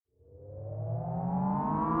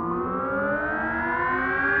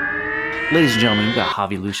Ladies and gentlemen, we got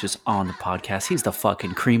Javi Lucius on the podcast. He's the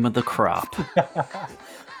fucking cream of the crop.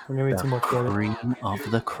 We're gonna be too much credit. Cream of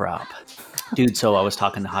the crop. Dude, so I was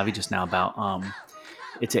talking to Javi just now about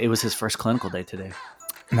it was his first clinical day today.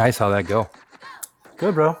 Nice. How'd that go?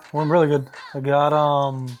 Good, bro. Went really good. I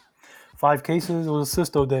got 5 cases. It was a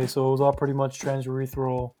cysto day, so it was all pretty much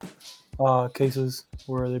transurethral cases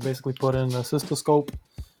where they basically put in a cystoscope,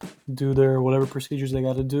 do their whatever procedures they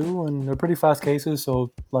got to do, and they're pretty fast cases,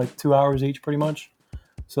 so like 2 hours each pretty much.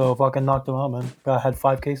 So if I can knock them out, man. I had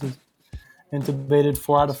 5 cases. Intubated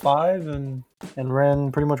 4 out of 5 and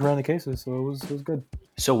ran the cases, so it was good.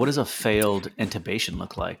 So what does a failed intubation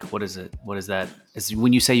look like? What is it? What is that? Is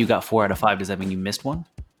when you say you got 4 out of 5, does that mean you missed one?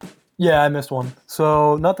 Yeah, I missed one.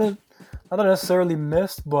 So not that I necessarily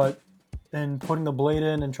missed, but in putting the blade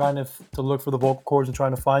in and trying to look for the vocal cords and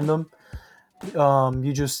trying to find them,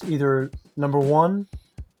 you just either, number 1,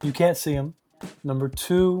 you can't see them. Number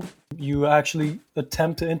 2, you actually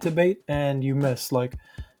attempt to intubate and you miss,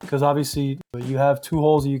 because obviously you have 2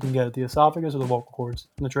 holes that you can get at the esophagus or the vocal cords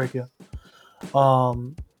in the trachea.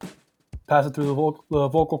 Pass it through the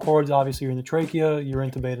vocal cords, obviously you're in the trachea, you're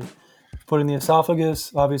intubated. Put in the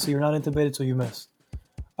esophagus, obviously you're not intubated, so you miss.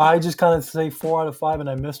 I just kind of say 4 out of 5 and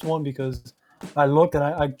I missed one because I looked and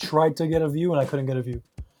I tried to get a view and I couldn't get a view.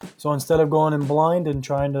 So instead of going in blind and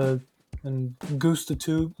trying to goose the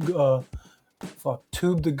tube,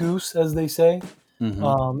 tube the goose, as they say,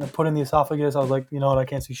 and put in the esophagus, I was like, you know what, I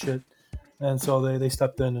can't see shit. And so they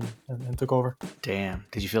stepped in and took over. Damn.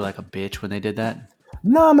 Did you feel like a bitch when they did that?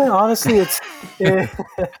 No, man, honestly, it's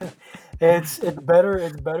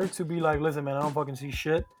better to be like, listen, man, I don't fucking see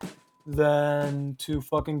shit, than to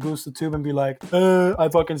fucking goose the tube and be like, I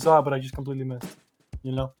fucking saw it, but I just completely missed,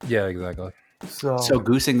 you know? Yeah, exactly. So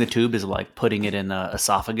goosing the tube is like putting it in the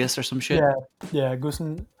esophagus or some shit? Yeah,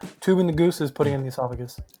 tubing the goose is putting it in the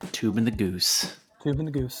esophagus. Tubing the goose. Tubing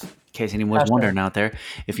the goose. In case anyone's wondering out there,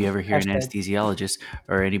 if you ever hear an anesthesiologist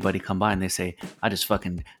or anybody come by and they say, I just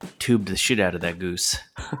fucking tubed the shit out of that goose.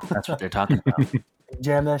 That's what they're talking about.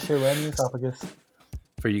 Jam that shit right in the esophagus.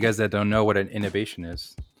 For you guys that don't know what an intubation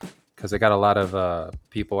is, because I got a lot of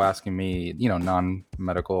people asking me,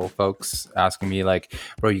 non-medical folks asking me like,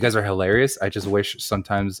 bro, you guys are hilarious. I just wish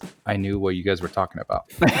sometimes I knew what you guys were talking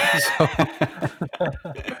about.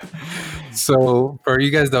 So for you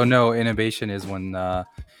guys don't know, intubation is when,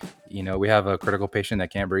 we have a critical patient that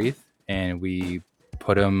can't breathe and we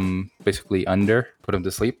put them basically put them to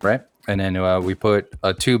sleep, right? And then we put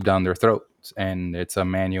a tube down their throats and it's a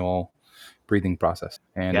manual breathing process.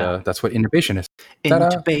 And that's what intubation is.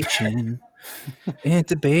 Intubation.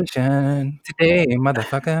 Intubation today,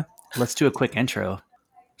 motherfucker. Let's do a quick intro.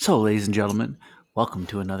 So, ladies and gentlemen, welcome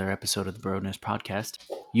to another episode of the Broness Podcast.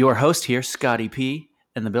 Your host here, Scotty P,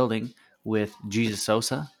 in the building with Jesus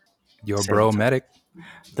Sosa. Your bro medic.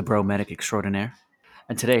 The bro medic extraordinaire.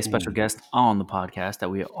 And today, a special guest on the podcast that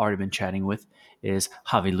we have already been chatting with is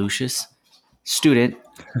Javi Lucius, student,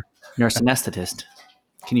 nurse anesthetist.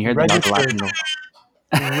 Can you hear the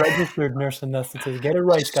Registered nurse anesthetist. Get it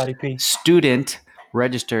right, Scotty P. Student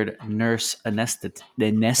registered nurse anesthetist.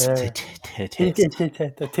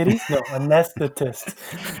 Titties? No, anesthetist.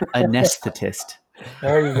 Anesthetist.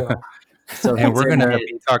 There you go. So, and we're going to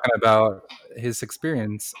be talking about his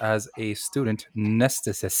experience as a student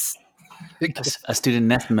anesthetist. A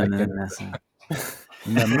student anesthetist.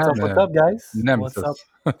 What's up, guys? What's up?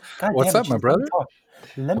 What's up, my brother?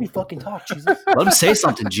 Let me fucking talk, Jesus. Let him say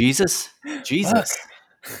something, Jesus. Jesus.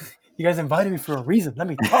 You guys invited me for a reason. Let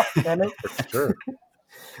me talk, damn it. Sure.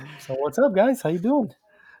 So what's up, guys? How you doing?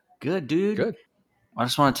 Good, dude. Good. I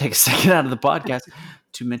just want to take a second out of the podcast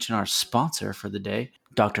to mention our sponsor for the day,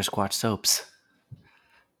 Dr. Squatch Soaps.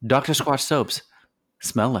 Dr. Squatch Soaps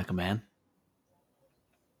smell like a man.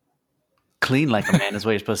 Clean like a man is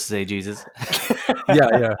what you're supposed to say, Jesus.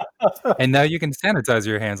 Yeah. And now you can sanitize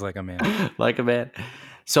your hands like a man. Like a man.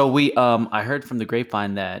 So I heard from the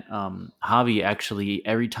grapevine that Javi actually,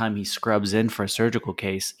 every time he scrubs in for a surgical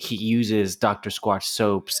case, he uses Dr. Squatch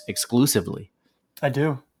soaps exclusively. I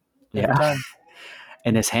do. Every time.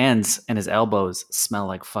 And his hands and his elbows smell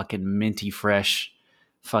like fucking minty fresh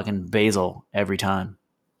fucking basil every time.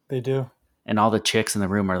 They do. And all the chicks in the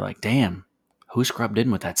room are like, damn, who scrubbed in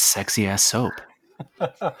with that sexy ass soap?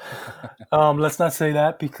 Let's not say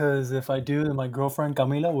that, because if I do, then my girlfriend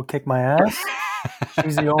Camila will kick my ass.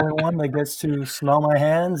 She's the only one that gets to smell my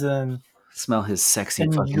hands and smell his sexy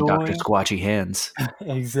fucking Dr. Squatchy hands.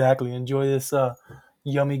 Exactly. Enjoy this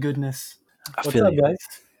yummy goodness. What's up, guys?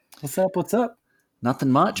 What's up?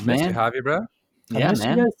 Nothing much, man. Nice to have you, bro. Yeah, I miss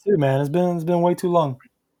you guys too, man. It's been way too long.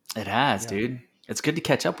 It has, dude. It's good to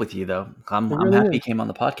catch up with you, though. I'm happy you came on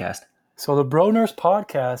the podcast. So the Bro Nurse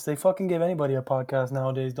podcast, they fucking give anybody a podcast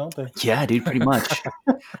nowadays, don't they? Yeah, dude, pretty much.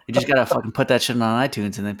 You just gotta fucking put that shit on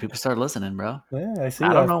iTunes, and then people start listening, bro. Yeah, I see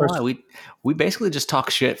I don't that. know why First, we basically just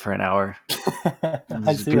talk shit for an hour.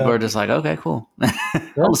 I see People that. are just like, okay, cool. Yeah,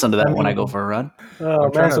 I'll listen to that I when I mean, go for a run. oh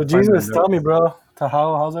I'm trying man. to So find the Jesus, tell me, notes. bro,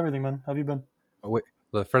 how's everything, man? How have you been? Wait,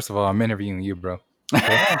 look, first of all, I'm interviewing you, bro.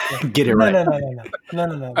 Okay. Get it No, right. no, no, no, no,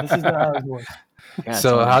 no, no. This is not how it works. Yeah, it's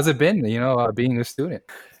So all how's it been? Being a student.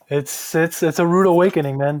 It's a rude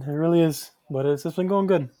awakening, man. It really is. But it's been going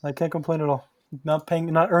good. I can't complain at all. Not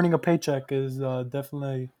earning a paycheck is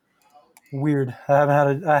definitely weird.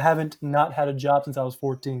 I haven't not had a job since I was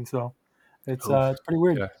 14, so oof. it's pretty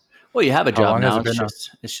weird. Yeah. Well, you have a How job long has now. it been now?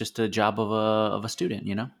 It's just a job of a student.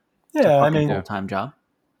 It's a Yeah, I fucking mean, full Yeah. time job.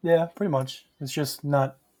 yeah, pretty much. It's just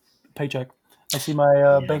not a paycheck. I see my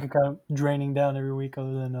Yeah. bank account draining down every week,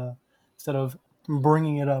 other than instead of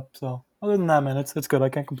bringing it up. So other than that, man, it's good. I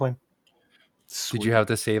can't complain. Did you Sweet. have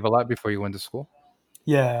to save a lot before you went to school?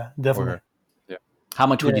 Yeah, definitely. Or yeah. How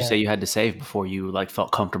much would you Yeah. say you had to save before you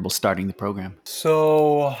felt comfortable starting the program?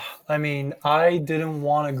 So I mean, I didn't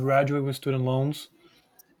want to graduate with student loans,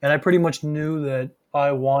 and I pretty much knew that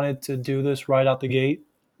I wanted to do this right out the gate.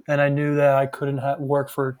 And I knew that I couldn't work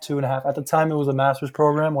for 2.5. At the time, it was a master's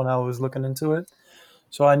program when I was looking into it.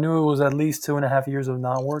 So I knew it was at least 2.5 years of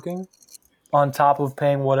not working, on top of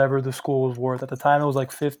paying whatever the school was worth. At the time, it was like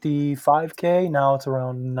 55K. Now it's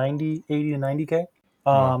around 90, 80 to 90K.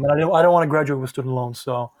 Wow. And I don't want to graduate with student loans,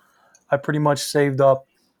 so I pretty much saved up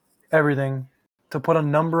everything. To put a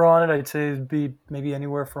number on it, I'd say it'd be maybe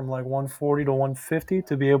anywhere from like 140 to 150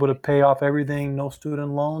 to be able to pay off everything, no student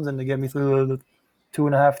loans, and to get me through the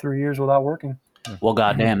 2.5, 3 years without working. Well,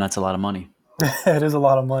 goddamn, that's a lot of money. It is a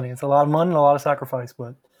lot of money. It's a lot of money and a lot of sacrifice,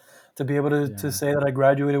 but to be able to Yeah. say that I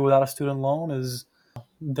graduated without a student loan is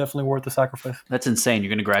definitely worth the sacrifice. That's insane. You're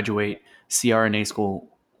going to graduate CRNA school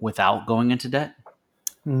without going into debt?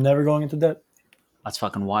 Never going into debt. That's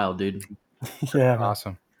fucking wild, dude. Yeah, man.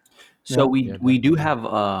 Awesome. So Yeah. we do Definitely.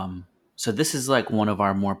 have so this is like one of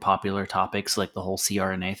our more popular topics, like the whole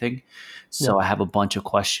CRNA thing. So Yeah. I have a bunch of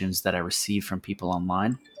questions that I received from people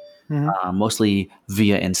online, Hmm. mostly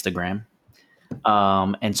via Instagram.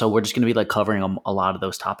 And so we're just going to be like covering a lot of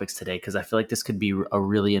those topics today because I feel like this could be a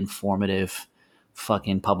really informative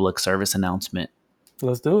fucking public service announcement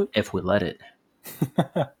Let's do if we let it.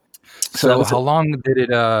 it. So that So was how long did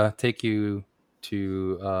it take you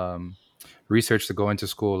to research to go into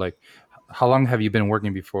school? Like, how long have you been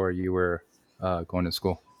working before you were going to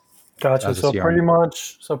school Gotcha. as a CRNA?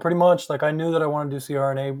 So pretty much, like I knew that I wanted to do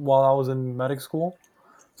CRNA while I was in medic school.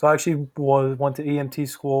 So I actually went to EMT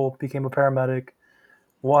school, became a paramedic.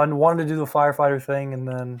 Wanted to do the firefighter thing, and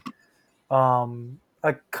then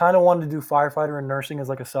I kind of wanted to do firefighter and nursing as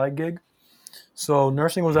like a side gig. So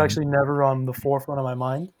nursing was Mhm. actually never on the forefront of my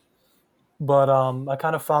mind. But I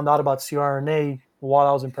kind of found out about CRNA while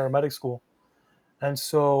I was in paramedic school. And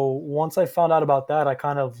so once I found out about that, I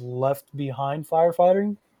kind of left behind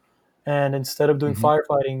firefighting, and instead of doing Mhm.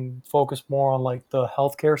 firefighting, focused more on like the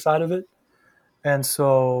healthcare side of it. And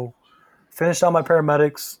so finished out my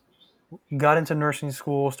paramedics, got into nursing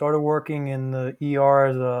school, started working in the ER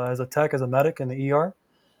as a tech, as a medic in the ER,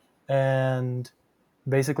 and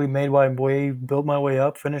basically made my way, built my way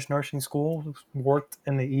up, finished nursing school, worked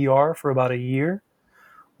in the ER for about a year,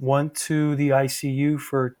 went to the ICU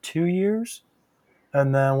for 2 years,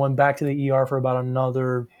 and then went back to the ER for about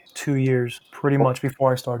another 2 years, pretty what, much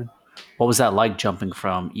before I started. what was that like jumping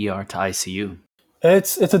from ER to ICU?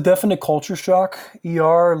 It's a definite culture shock.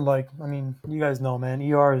 ER, like I mean, you guys know, man.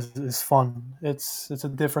 ER is fun. It's a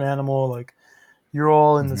different animal. Like you're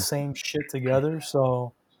all in the Mhm. same shit together,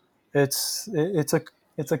 so it's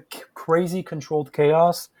a crazy controlled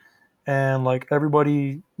chaos, and like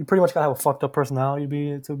everybody, you pretty much gotta have a fucked up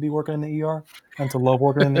personality to be working in the ER and to love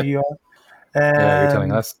working in the ER. Yeah, you're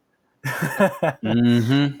telling And us.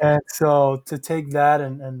 Mm-hmm. and so to take that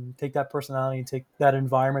and take that personality and take that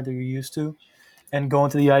environment that you're used to and go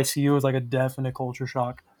into the ICU is like a definite culture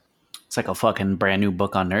shock. It's like a fucking brand new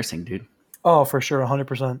book on nursing, dude. Oh, for sure,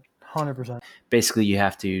 100%, 100%. Basically, you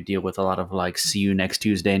have to deal with a lot of like "see you next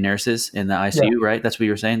Tuesday" nurses in the Yeah, ICU, right? That's what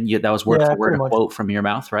you were saying. Yeah, that was word yeah, for word pretty a much, quote from your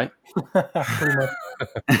mouth, right? pretty much.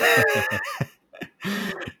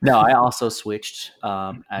 No, I also switched.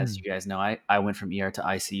 As you guys know, I went from ER to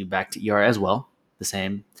ICU back to ER as well, the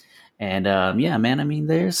same. And yeah, man, I mean,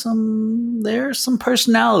 there's some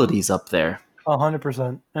personalities up there.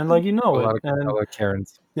 100%, and like you know A it, lot of and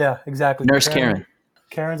Karens. yeah, exactly. Nurse Karen,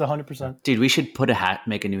 Karen's 100%. dude, we should put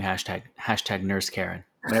make a new hashtag Nurse Karen.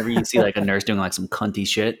 Whenever you see like a nurse doing like some cunty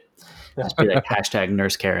shit, Yeah. just be like hashtag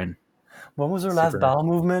Nurse Karen. When was her last Super. bowel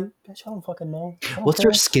movement? Bitch, I don't fucking know. I don't What's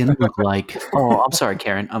her care. skin look like? Oh, I'm sorry,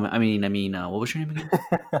 Karen. What was your name again?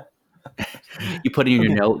 You put in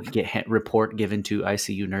your note, report given to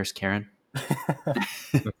ICU nurse Karen.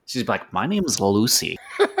 She's like, my name is Lucy.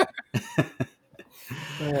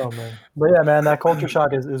 Oh man, but yeah, man, that culture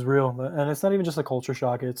shock is real, and it's not even just a culture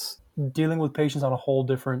shock. It's dealing with patients on a whole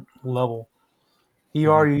different level.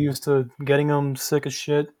 ER, you're used to getting them sick as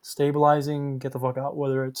shit, stabilizing, get the fuck out.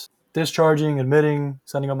 Whether it's discharging, admitting,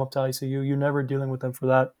 sending them up to ICU, you're never dealing with them for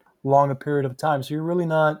that long a period of time. So you're really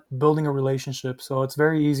not building a relationship. So it's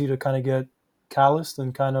very easy to kind of get calloused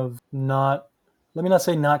and kind of not. Let me not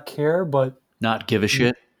say not care, but Not give a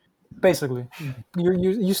shit. basically,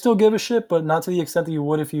 you still give a shit, but not to the extent that you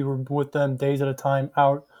would if you were with them days at a time,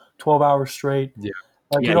 out 12 hours straight. Yeah.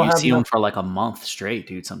 Like Yeah, you don't you have see them enough. for like a month straight,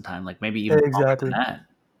 dude. Sometime, like maybe even longer than Exactly. that.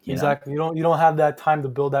 You know? Exactly. You don't have that time to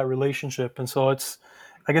build that relationship, and so it's.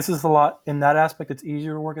 I guess it's a lot in that aspect. It's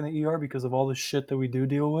easier to work in the ER because of all the shit that we do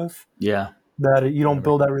deal with. Yeah, That you That don't makes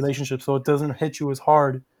build that sense. relationship, so it doesn't hit you as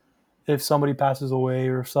hard if somebody passes away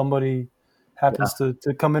or if somebody yeah. happens to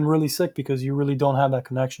come in really sick because you really don't have that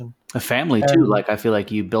connection. A family too. And Like I feel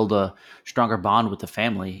like you build a stronger bond with the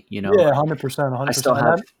family. You know, yeah, like 100%, I 100%. still And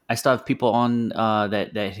have that, I still have people on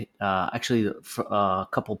that actually a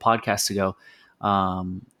couple podcasts ago.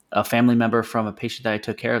 A family member from a patient that I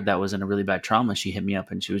took care of that was in a really bad trauma. She hit me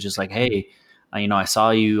up and she was just like, "Hey, I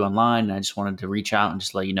saw you online and I just wanted to reach out and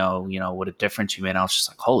just let you know what a difference you made." I was just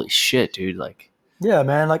like, "Holy shit, dude!" Like, yeah,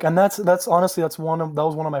 man. Like, and that's honestly that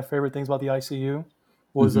was one of my favorite things about the ICU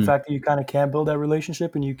was the hmm fact that you kind of can build that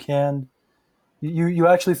relationship and you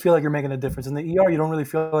actually feel like you're making a difference. In the ER, you don't really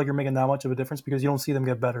feel like you're making that much of a difference because you don't see them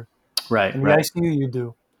get better. right, In the right, ICU, you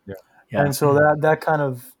do, Yeah. yeah, and so that kind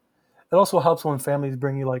of it also helps when families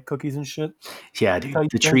bring you like cookies and shit. yeah, Tell dude. you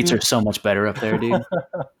The thank treats you. are so much better up there, dude.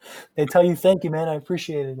 They tell you thank you, man. I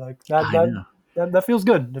appreciate it. Like that I that know. that feels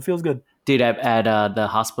good. It feels good. Dude, at the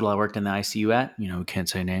hospital I worked in the ICU at, we can't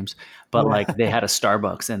say names, but Yeah. like they had a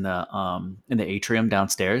Starbucks in the atrium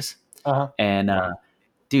downstairs, Uh-huh. and Wow.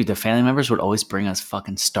 dude, the family members would always bring us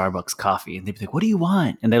fucking Starbucks coffee, and they'd be like, "What do you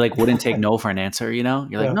want?" And they like wouldn't take no for an answer. You're like,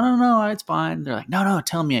 Yeah. "No, no, no, it's fine." They're like, "No, no,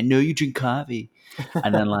 tell me. I know you drink coffee."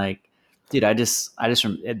 And then like, dude,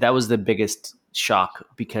 that was the biggest shock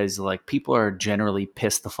because like people are generally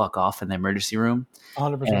pissed the fuck off in the emergency room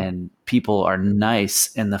 100%. and people are nice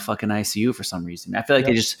in the fucking ICU for some reason. I feel like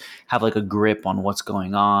they Yep. just have like a grip on what's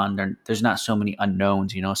going on. There's not so many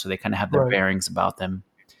unknowns, so they kind of have their Right. bearings about them.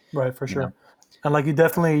 Right, for You know, sure. And like you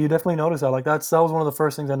definitely notice that. Like that was one of the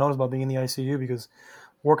first things I noticed about being in the ICU because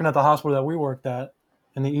working at the hospital that we worked at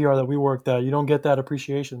and the ER that we worked at, you don't get that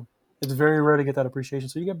appreciation. It's very rare to get that appreciation.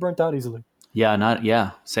 So you get burnt out easily. yeah, not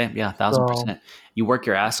yeah, same, yeah, So 1,000%. You work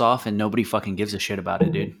your ass off and nobody fucking gives a shit about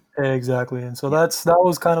it, dude. exactly. And so Yeah. that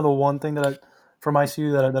was kind of the one thing from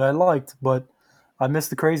ICU that I liked, but I missed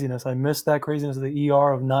the craziness. I missed that craziness of the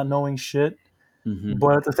ER of not knowing shit. hmm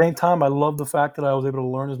But at the same time, I love the fact that I was able to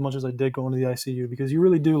learn as much as I did going to the ICU because you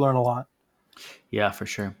really do learn a lot. Yeah, for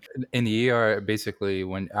sure. In the ER, basically,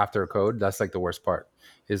 when after a code, that's like the worst part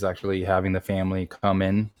is actually having the family come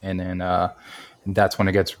in, and then that's when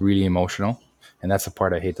it gets really emotional, and that's the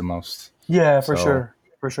part I hate the most. Yeah, for So, sure.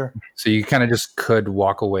 For sure. so you kind of just could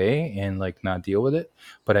walk away and like not deal with it,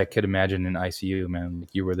 but I could imagine in ICU, man, like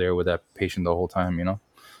you were there with that patient the whole time.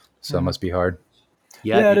 So it Mhm. must be hard.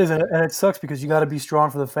 Yeah, Yeah, it dude. is, and it sucks because you got to be strong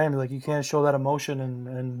for the family. Like you can't show that emotion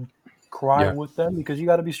and cry Yeah, with them because you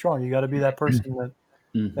got to be strong. You got to be that person that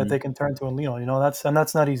hmm they can turn to and lean on.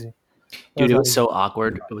 That's not easy. Dude, That's it not was easy. so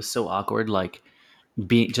awkward. It was so awkward. Like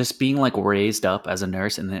being like raised up as a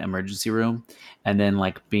nurse in the emergency room, and then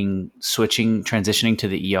like being switching transitioning to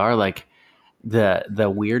the ER. Like the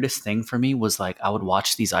weirdest thing for me was like I would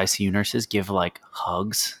watch these ICU nurses give like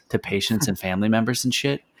hugs to patients and family members and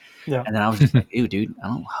shit. Yeah, And then I was just like, ew, dude, I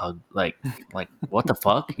don't hug like what the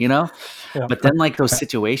fuck, you know? yeah, But then like those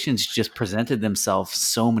situations just presented themselves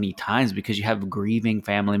so many times because you have grieving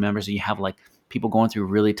family members and you have like people going through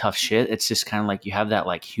really tough shit. It's just kind of like you have that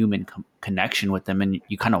like human connection with them and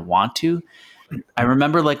you kind of want to. I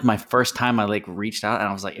remember like my first time I like reached out and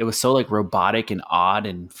I was like, it was so like robotic and odd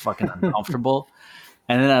and fucking uncomfortable.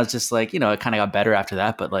 And then I was just like, it kind of got better after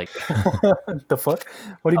that. But like, the fuck?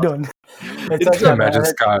 What are you doing? It's just like yeah, imagine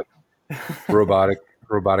man. Scott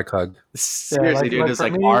robotic hug. Yeah, seriously, like dude, like just for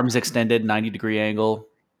like me, arms extended, 90-degree angle,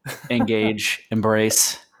 engage,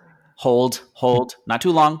 embrace, hold, not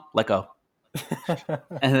too long, let go. but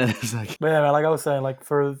And then it's like, yeah, man, like I was saying, like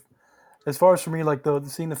for as far as for me, like the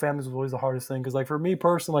seeing the families was always the hardest thing because like for me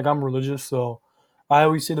personally, like I'm religious, so I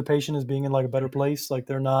always see the patient as being in like a better place, like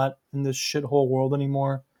they're not in this shithole world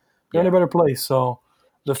anymore. They're in a Yeah. better place. So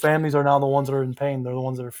the families are now the ones that are in pain. They're the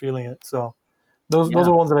ones that are feeling it. So those Yeah. are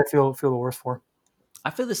the ones that I feel the worst for. I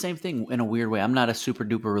feel the same thing in a weird way. I'm not a super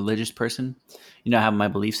duper religious person. You know, I have my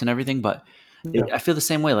beliefs and everything, but Yeah. I feel the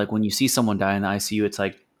same way. Like when you see someone die in the ICU, it's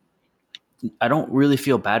like, I don't really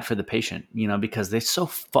feel bad for the patient, you know, because they're so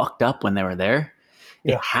fucked up when they were there.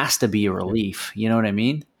 It Yeah. has to be a relief. You know what I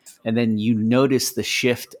mean? And then you notice the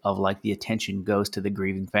shift of like the attention goes to the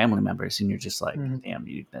grieving family members, and you're just like, Hmm. damn,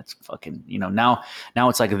 dude, that's fucking, you know, now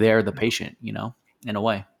it's like they're the patient, you know, in a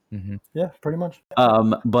way. Mm-hmm. Yeah, pretty much.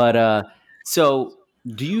 But so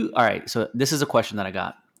do you? All right. So this is a question that I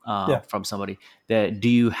got Yeah. from somebody. That do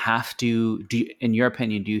you have to? In your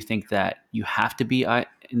opinion, do you think that you have to be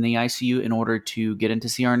in the ICU in order to get into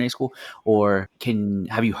CRNA school, or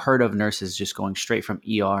have you heard of nurses just going straight from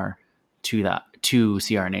ER to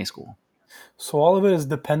CRNA school? So all of it is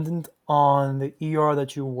dependent on the ER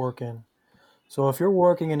that you work in. So if you're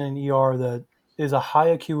working in an ER that is a high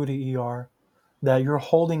acuity ER, that you're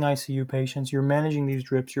holding ICU patients, you're managing these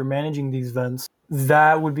drips, you're managing these vents,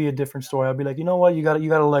 that would be a different story. I'd be like, you know what, you got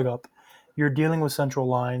a leg up. You're dealing with central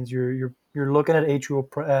lines. You're looking at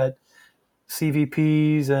at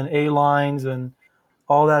CVPs and A lines and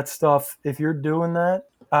all that stuff. If you're doing that,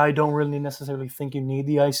 I don't really necessarily think you need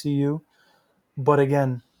the ICU. But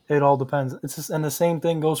again, it all depends. And the same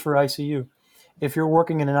thing goes for ICU. If you're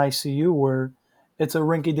working in an ICU where it's a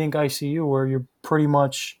rinky-dink ICU where you're pretty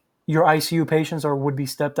much your ICU patients are would be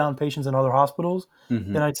step down patients in other hospitals,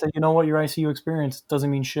 Mm-hmm. then I'd say, you know what, your ICU experience doesn't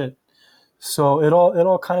mean shit. So it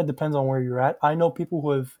all kind of depends on where you're at. I know people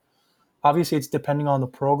who have obviously it's depending on the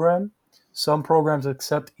program. Some programs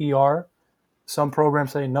accept ER. Some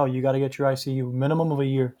programs say no, you got to get your ICU minimum of a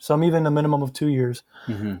year. Some even a minimum of 2 years.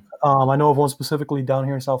 Mm-hmm. I know of one specifically down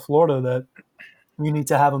here in South Florida that you need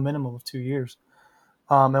to have a minimum of 2 years.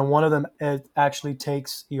 And one of them it actually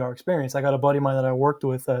takes ER experience. I got a buddy of mine that I worked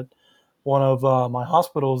with at one of my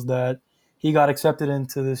hospitals that he got accepted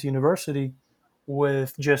into this university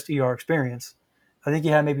with just ER experience. I think he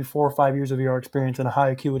had maybe 4 or 5 years of ER experience in a high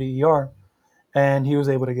acuity ER, and he was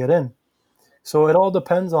able to get in. So it all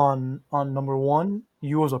depends on number one,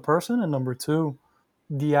 you as a person, and number two,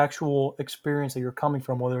 the actual experience that you're coming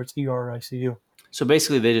from, whether it's ER or ICU. So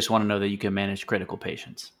basically, they just want to know that you can manage critical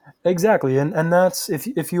patients. Exactly, and that's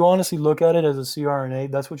if you honestly look at it as a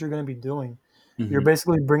CRNA, that's what you're going to be doing. You're Mm-hmm.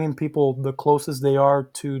 basically bringing people the closest they are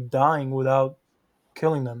to dying without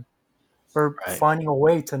killing them, or Right. finding a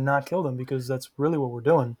way to not kill them, because that's really what we're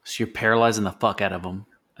doing. So you're paralyzing the fuck out of them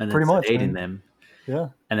and then Pretty much, sedating man. them Yeah,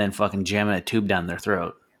 and then fucking jamming a tube down their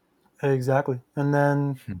throat. exactly. And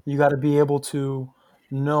then you got to be able to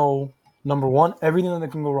know, number one, everything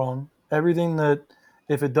that can go wrong, everything that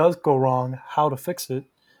if it does go wrong, how to fix it.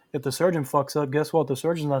 If the surgeon fucks up, guess what? The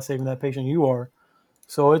surgeon's not saving that patient. You are.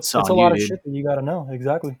 So It's it's a on lot you, of dude. shit that you got to know.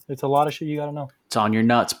 Exactly. It's a lot of shit you got to know. It's on your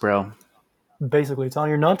nuts, bro. Basically, it's on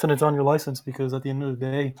your nuts and it's on your license, because at the end of the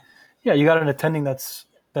day, yeah, you got an attending that's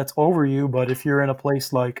over you. But if you're in a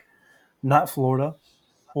place like not Florida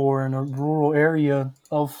or in a rural area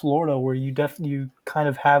of Florida where you kind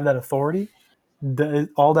of have that authority,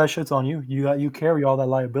 all that shit's on you. You carry all that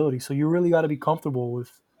liability. So you really got to be comfortable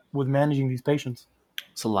with managing these patients.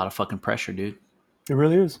 It's a lot of fucking pressure, dude. It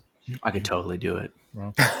really is. I could totally do it.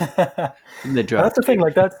 Well, And Give me the that's drugs, the thing.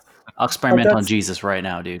 dude. I'll Like experiment on that's Jesus right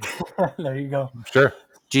now, dude. there you go. sure.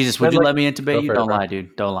 Jesus, would That's you like let me intubate Go you? for it, Don't bro. lie,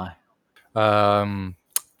 dude. Don't lie.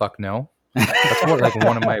 Fuck no. That's what like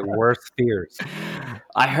one of my worst fears.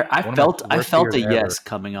 I One of my worst felt fears a ever. yes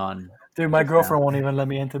coming on dude, my just now. girlfriend won't even let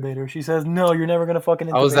me intubate her. She says, "No, you're never gonna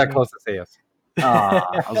fucking I was intubate that me." close to say yes. Ah,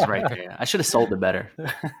 I was right there. I should have sold it better.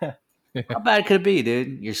 How bad could it be,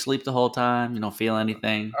 dude? You're asleep the whole time. You don't feel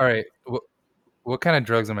anything. All right. What kind of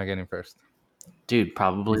drugs am I getting first? Dude,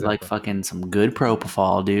 probably like Exactly. fucking some good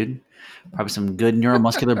propofol, dude. Probably some good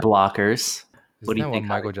neuromuscular blockers. What Isn't do you that what think,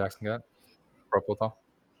 Michael Javi? Jackson got? Propofol.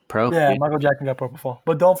 Pro, Yeah, dude? Michael Jackson got propofol,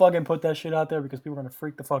 but don't fucking put that shit out there because people are gonna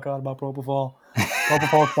freak the fuck out about propofol.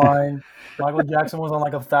 Propofol's fine. Michael Jackson was on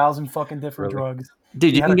like 1,000 fucking different Really? drugs.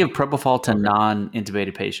 Dude, He you had can a give propofol to Okay.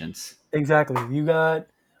 non-intubated patients. exactly. You got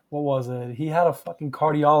what was it? He had a fucking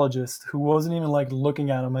cardiologist who wasn't even like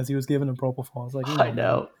looking at him as he was giving him propofol. It's like, come I on, man.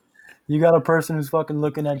 know. You got a person who's fucking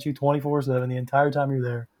looking at you 24/7 the entire time you're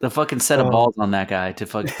there. The fucking set of So balls on that guy to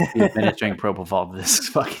fucking be administering propofol to this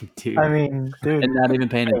fucking I dude mean, dude, and not even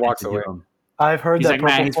paying And walks attention to away. him. I've heard He's that like,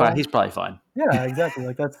 man, he's fine. propofol. He's probably fine. Yeah, exactly.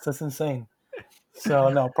 Like that's insane. So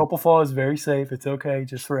no, propofol is very safe. It's okay.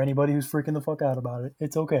 Just for anybody who's freaking the fuck out about it,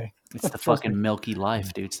 it's okay. It's the Trust me. fucking milky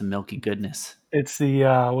life, dude. It's the milky goodness. It's the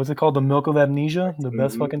what's it called? The milk of amnesia. The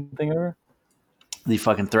best Mhm. fucking thing ever. the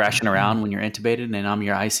fucking thrashing around when you're intubated, and I'm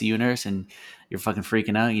your ICU nurse, and you're fucking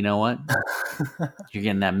freaking out. You know what? You're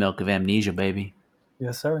getting that milk of amnesia, baby.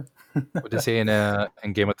 Yes, sir. What they say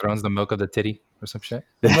in Game of Thrones, the milk of the titty or some shit.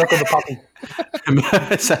 The milk of the puppy.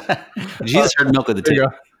 Jesus heard milk of the There you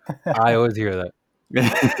titty. go. I always hear that.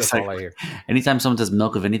 That's It's all like, I hear. anytime someone says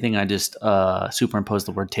milk of anything, I just superimpose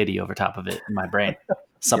the word titty over top of it in my brain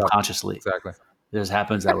subconsciously. Exactly. It just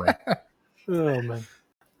happens that way. Oh man.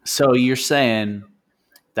 So you're saying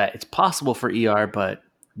that it's possible for ER, but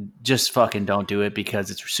just fucking don't do it because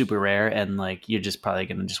it's super rare and like you're just probably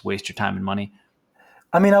gonna just waste your time and money.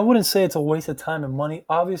 I mean, I wouldn't say it's a waste of time and money.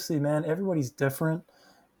 Obviously, man, everybody's different.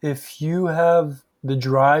 If you have the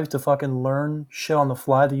drive to fucking learn shit on the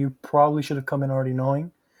fly that you probably should have come in already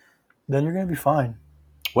knowing, then you're gonna be fine.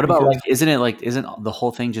 What about Because like isn't the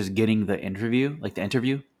whole thing just getting the interview? Like the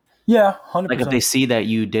interview? yeah, 100%. Like if they see that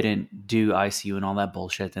you didn't do ICU and all that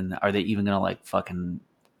bullshit, then are they even gonna like fucking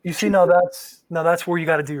You see, now that's where you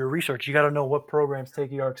got to do your research. You got to know what programs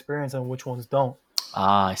take ER experience and which ones don't.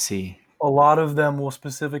 I see. A lot of them will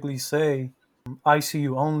specifically say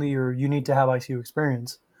ICU only, or you need to have ICU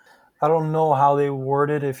experience. I don't know how they word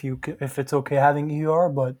it if it's okay having ER,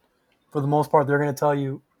 but for the most part, they're going to tell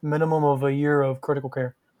you minimum of a year of critical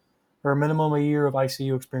care or minimum a year of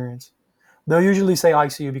ICU experience. They'll usually say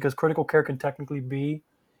ICU because critical care can technically be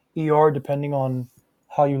ER depending on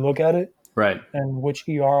how you look at it Right. and which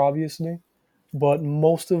ER, obviously. But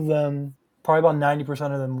most of them, probably about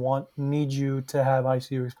 90% of them, need you to have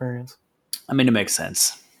ICU experience. I mean, it makes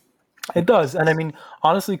sense. It does, and I mean,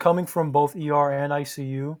 honestly, coming from both ER and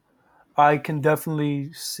ICU, I can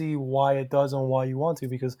definitely see why it does and why you want to,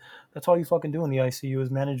 because that's all you fucking do in the ICU is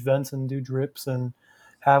manage vents and do drips and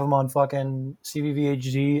have them on fucking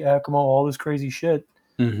CVVHD, ECMO, all this crazy shit.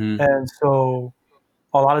 Mm-hmm. And so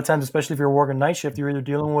a lot of times, especially if you're working night shift, you're either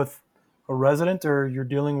dealing with a resident or you're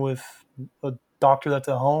dealing with a doctor that's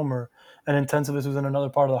at home or an intensivist who's in another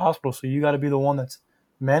part of the hospital. So you got to be the one that's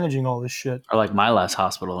managing all this shit. Or like my last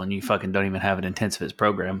hospital, and you fucking don't even have an intensivist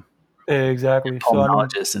program. Exactly. So I mean,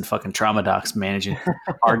 Pulmonologists and fucking trauma docs managing,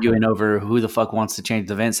 arguing over who the fuck wants to change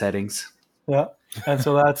the vent settings. yeah. And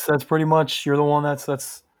so that's pretty much, you're the one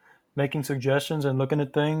that's making suggestions and looking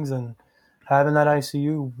at things, and having that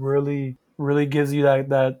ICU really gives you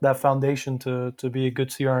that foundation to be a good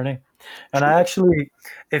CRNA. And I actually,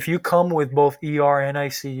 if you come with both ER and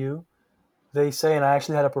ICU, they say, and I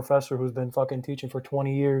actually had a professor who's been fucking teaching for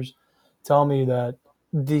 20 years tell me that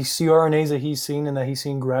the CRNAs that he's seen and that he's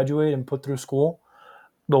seen graduate and put through school,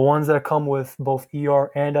 the ones that come with both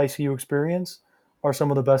ER and ICU experience are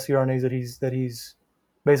some of the best CRNAs that he's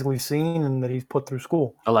basically seen and that he's put through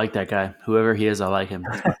school. I like that guy. Whoever he is, I like him.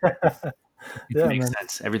 It Yeah, makes man.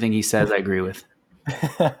 sense. Everything he says, I agree with.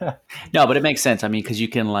 No, but it makes sense. I mean, because you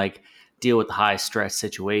can like deal with high stress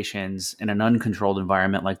situations in an uncontrolled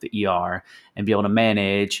environment like the ER and be able to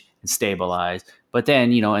manage and stabilize. But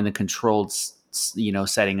then, in the controlled,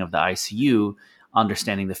 setting of the ICU,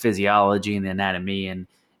 understanding the physiology and the anatomy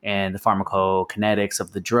and the pharmacokinetics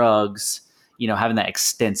of the drugs, having that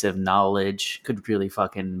extensive knowledge could really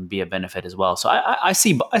fucking be a benefit as well. So I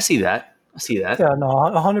see that. I see that. Yeah, no,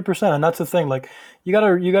 100%. And that's the thing. Like, you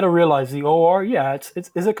gotta realize the OR. Yeah, it's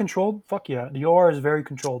is it controlled? Fuck yeah, the OR is very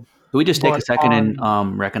controlled. Can we just take a But second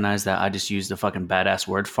and recognize that I just used the fucking badass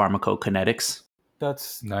word pharmacokinetics?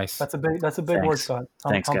 that's Nice. that's a big word, Thanks. Scott.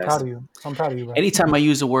 Thanks, I'm guys. proud of you. I'm proud of you, bro. Anytime I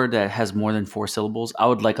use a word that has more than 4 syllables, I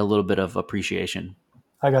would like a little bit of appreciation.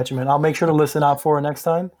 I got you, man. I'll make sure to listen out for it next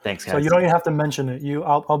time. Thanks, So guys. you don't even have to mention it.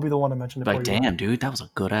 I'll be the one to mention it Like, for you. damn, dude, that was a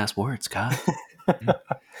good ass word, Scott.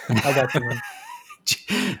 I got you, man.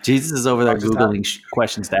 Jesus is over there just Googling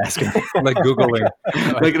questions to ask him. Like Googling.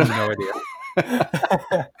 I Look at have no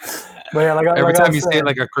idea. But yeah, Every I time was you say saying,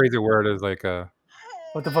 like a crazy word is like a.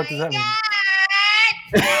 what the fuck does that mean?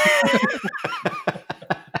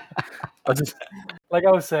 I'll just Like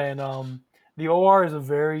I was saying, the OR is a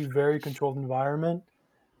very, very controlled environment,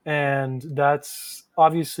 and that's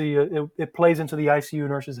obviously it plays into the ICU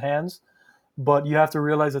nurse's hands. But you have to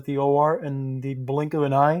realize that the OR, in the blink of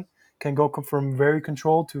an eye, can go from very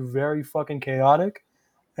controlled to very fucking chaotic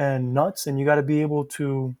and nuts, and you got to be able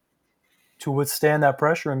to withstand that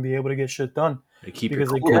pressure and be able to get shit done. Keep your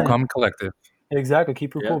Because cool. again, come collective. exactly,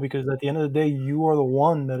 keep your Yeah. cool, because at the end of the day, you are the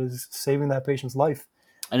one that is saving that patient's life.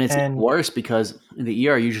 And it's And worse because in the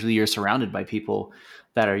ER, usually you're surrounded by people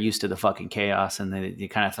that are used to the fucking chaos and they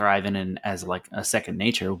kind of thrive in it as like a second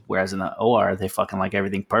nature. Whereas in the OR, they fucking like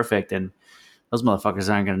everything perfect. And those motherfuckers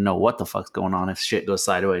aren't going to know what the fuck's going on if shit goes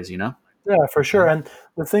sideways, yeah, for sure. And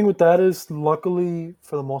the thing with that is, luckily,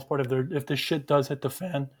 for the most part, if the shit does hit the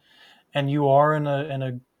fan, and you are in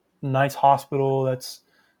a nice hospital that's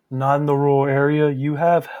not in the rural area, you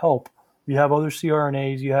have help. You have other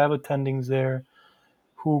CRNAs, you have attendings there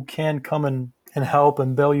who can come and help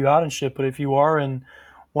and bail you out and shit. But if you are in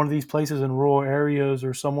one of these places in rural areas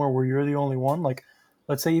or somewhere where you're the only one, like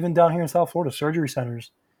let's say even down here in South Florida, surgery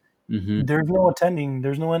centers, Mm-hmm. there's no attending,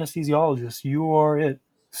 there's no anesthesiologist. You are it.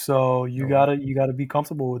 So you gotta be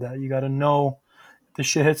comfortable with that. You gotta know this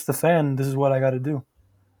shit hits the fan. This is what I gotta do.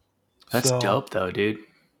 That's So dope, though, dude.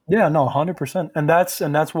 yeah, no, 100%, and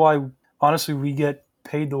that's why honestly we get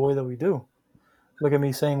paid the way that we do. Look at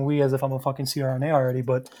me saying we as if I'm a fucking CRNA already,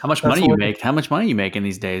 but How much that's money the you way. make? How much money you making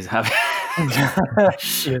these days?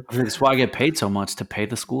 Shit, That's why I get paid so much to pay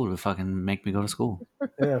the school to fucking make me go to school.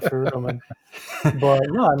 yeah, for real, man. But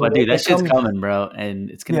no, I mean But dude, that it shit's comes. coming, bro, and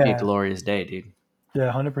it's gonna be a Yeah, glorious day, dude.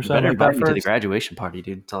 yeah, hundred You percent. better Like that invite me to the first. graduation party,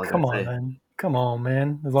 dude. That's all I gotta Come on, say. man. Come on,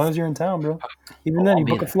 man. As long as you're in town, bro. Even Oh, then, I'll you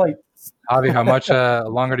be book a there. flight. Javi, how much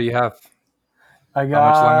longer do you have? I How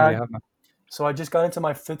much longer do got. you have now? So I just got into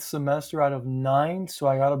my 5th semester out of 9, so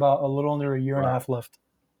I got about a little under a year and a Wow. half left.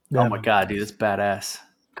 Oh Yeah, my man. god, dude, that's badass.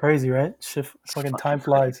 Crazy, right? Shift, It's fucking fucking time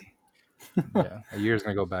flies. crazy. Yeah, a year's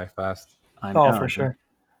gonna go by fast. I Oh, know, for dude.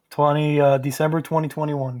 sure. December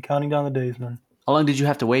 2021. Counting down the days, man. How long did you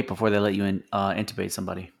have to wait before they let you intubate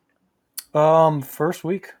somebody? First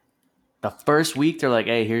week. The first week, they're like,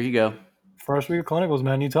 "Hey, here you go." First week of clinicals,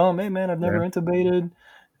 man. You tell them, hey, man, I've never Yeah. intubated.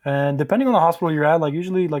 And depending on the hospital you're at, like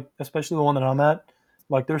usually, like especially the one that I'm at,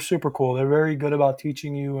 like they're super cool. They're very good about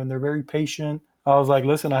teaching you, and they're very patient. I was like,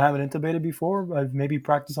 listen, I haven't intubated before. I've maybe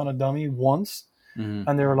practiced on a dummy once, Mm-hmm.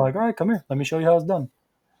 and they were like, all right, come here, let me show you how it's done.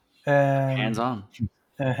 Hands And, on.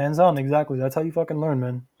 and hands on, exactly. That's how you fucking learn,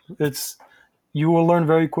 man. It's You will learn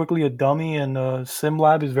very quickly. A dummy and a sim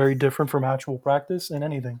lab is very different from actual practice and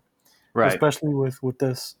anything, Right. especially with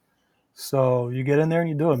this. So you get in there and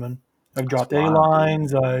you do it, man. I've That's dropped A wild,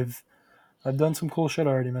 dude. lines. I've done some cool shit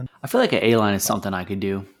already, man. I feel like an A line is something I could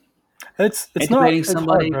do. It's Intubating hard,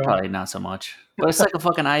 somebody, bro. probably not so much. But it's like a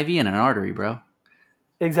fucking IV in an artery, bro.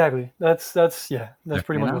 Exactly. That's yeah. That's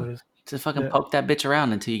pretty You much what know? it is. Just fucking Yeah. poke that bitch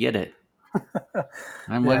around until you get it.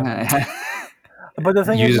 I'm Yeah, like, man. But the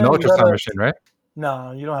thing You is, use an man, you ultrasound gotta. machine, right?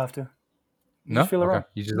 No, you don't have to. You just No? feel Okay. around.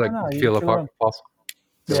 You just No, like no, you feel a feel around. pulse.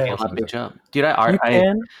 Feel a Yeah, scale pulse. that Okay. bitch up. Dude, you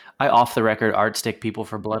can. I off the record art stick people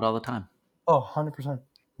for blood all the time. Oh, 100%. I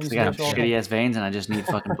Because used I to do got that shit all the shitty ass veins and I just need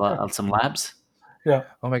fucking blood, some labs. Yeah.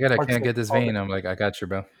 Oh my god, I Hard can't stick. get this All vein. I'm like, I got you,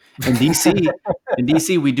 bro. In DC, in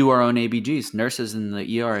DC, we do our own ABGs. Nurses in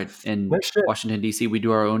the ER in that shit. Washington DC, we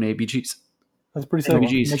do our own ABGs. That's pretty sick.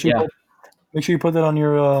 ABGs, yeah. Make sure you put that on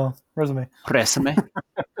your resume. Resume.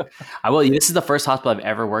 I will. This is the first hospital I've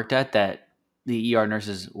ever worked at that the ER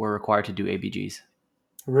nurses were required to do ABGs.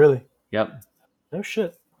 Really? Yep. No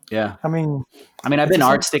shit. Yeah. I mean, I've it's been the same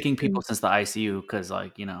art sticking people thing. since the ICU because,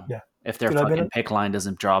 like, Yeah. if their Dude, I've been fucking PIC line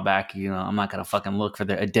doesn't draw back, I'm not gonna fucking look for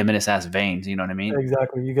their edematous ass veins. You know what I mean?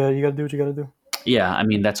 exactly. You gotta do what you gotta do. Yeah. I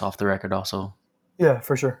mean, that's off the record. Also, Yeah,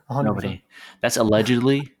 for sure. 100%. nobody. That's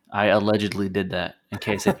allegedly. I allegedly did that. In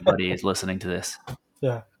case anybody is listening to this,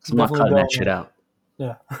 Yeah. so I'm not Definitely cutting that don't, shit man. out.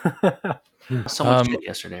 Yeah. So much shit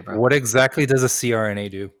yesterday, bro. What exactly does a CRNA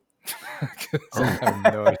do? 'Cause I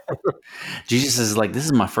have no idea. Jesus is like, this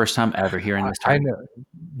is my first time ever hearing this I term. know. I'll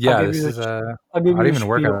Yeah, give this you is I'll I give you don't the even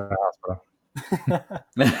work at spiel. a hospital.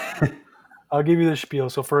 I'll give you the spiel.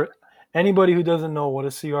 So for anybody who doesn't know what a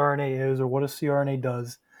CRNA is or what a CRNA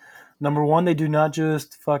does, number one, they do not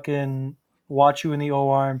just fucking watch you in the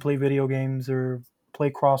OR and play video games or play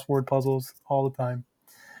crossword puzzles all the time.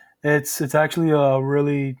 It's actually a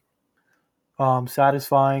really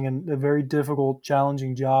satisfying and a very difficult,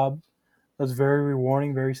 challenging job. That's very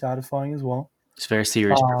rewarding, very satisfying as well. It's a very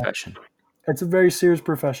serious Uh, profession. it's a very serious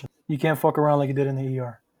profession. You can't fuck around like you did in the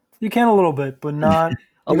ER. You can a little bit, but not.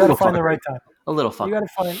 A You got to little find the fuckery. right time. A little You fuckery. got to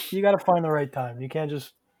find. You got to find the right time. You can't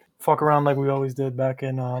just fuck around like we always did back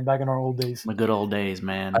in our old days. The good old days,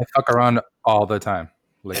 man. I fuck around all the time,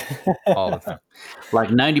 like all the time, Like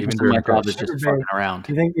 90% even of my during job class. is just Sugar fucking Bay. around.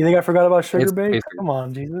 You think I forgot about Sugar It's Bay? basically Come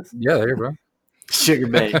on, Jesus. yeah, there, bro. Sugar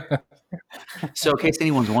Bay. So, in case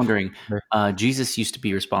anyone's wondering, Jesus used to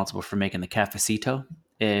be responsible for making the cafecito.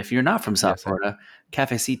 If you're not from South Yes, sir. Florida,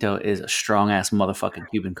 cafecito is a strong ass motherfucking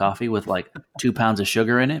Cuban coffee with like 2 pounds of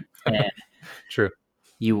sugar in it, and True.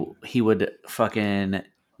 he would fucking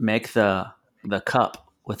make the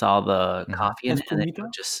cup with all the Mhm. coffee in it, and then he Espumita?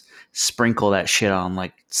 would just sprinkle that shit on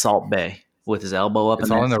like Salt Bay with his elbow up It's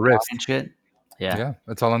in all that in the coffee wrist. and shit. Yeah. Yeah,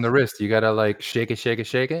 it's all on the wrist. You gotta like shake it,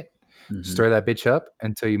 Mhm. stir that bitch up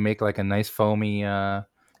until you make like a nice foamy, base.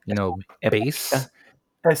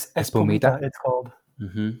 Espumita, Espumita. it's called.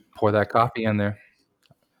 Mm-hmm. Pour that coffee in there.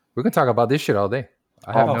 We can talk about this shit all day.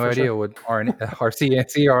 I have Oh, no for idea sure. what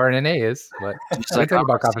RCNC or RNA is, but Just I can like I tell don't you know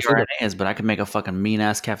about what cafecito. CRNA is, but I can make a fucking mean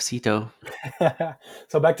ass cafecito.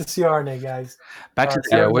 So back to CRNA, guys. Back to the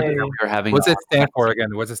Yeah, episode what that CRNA. we were having. what's it stand for Cafecito. again?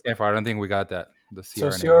 What's it stand for? I don't think we got that. The So CRNA.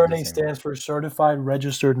 What does it CRNA stand for? stands for Certified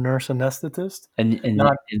Registered Nurse Anesthetist. And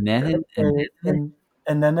Not then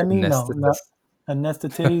and anemone, no, not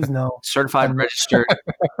Anesthetist. anesthetides, no. certified An- registered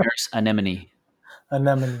nurse anemone.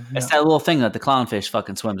 anemone, It's yeah. that little thing that the clownfish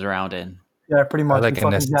fucking swims around in. Yeah, pretty I much. We like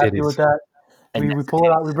fucking zap you with anesthetists. that. And We pull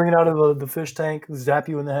it out. We bring it out of the fish tank. Zap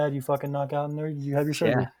you in the head. You fucking knock out in there. You have your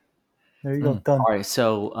surgery. yeah. There you go. Mm. Done. All right.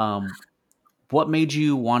 So, what made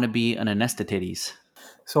you want to be an anesthetist?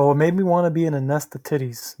 So it made me want to be an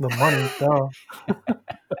anesthetist. The money, duh.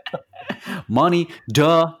 Money,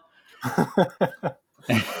 duh.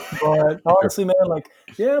 But honestly, man, like,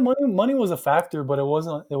 yeah, money was a factor, but it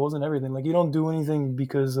wasn't everything. Like, you don't do anything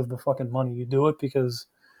because of the fucking money. You do it because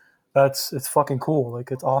it's fucking cool.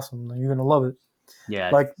 Like, it's awesome. Like, you're gonna love it. Yeah.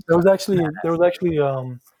 Like, there was actually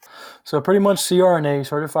so pretty much CRNA,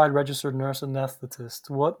 Certified Registered Nurse Anesthetist.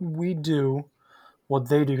 What we do, what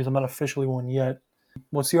they do, because I'm not officially one yet.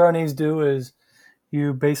 What CRNAs do is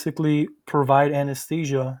you basically provide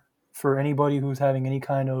anesthesia for anybody who's having any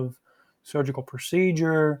kind of surgical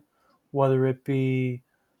procedure, whether it be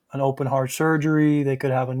an open heart surgery, they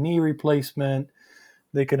could have a knee replacement,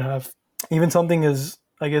 they could have even something as,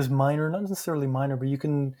 I guess, minor, not necessarily minor, but you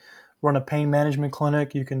can run a pain management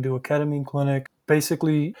clinic, you can do a ketamine clinic.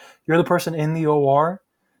 Basically, you're the person in the OR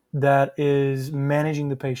that is managing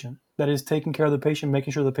the patient, that is taking care of the patient,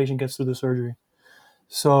 making sure the patient gets through the surgery.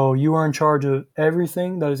 So you are in charge of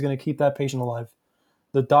everything that is going to keep that patient alive.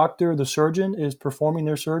 The doctor, the surgeon is performing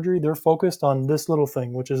their surgery. They're focused on this little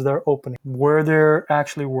thing, which is their opening, where they're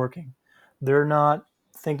actually working. They're not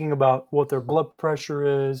thinking about what their blood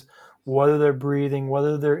pressure is, whether they're breathing,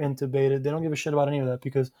 whether they're intubated. They don't give a shit about any of that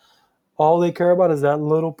because all they care about is that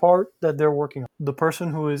little part that they're working on. The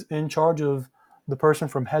person who is in charge of the person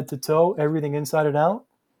from head to toe, everything inside and out,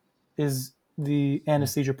 is the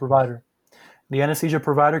anesthesia provider. The anesthesia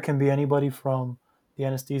provider can be anybody from the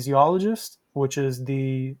anesthesiologist, which is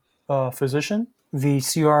the physician, the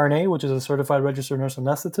CRNA, which is a certified registered nurse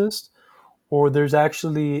anesthetist, or there's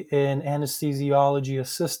actually an anesthesiology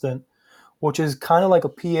assistant, which is kind of like a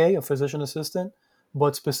PA, a physician assistant,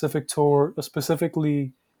 but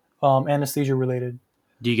specifically anesthesia related.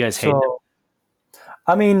 Do you guys hate them? So,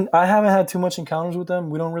 I mean, I haven't had too much encounters with them.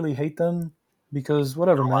 We don't really hate them because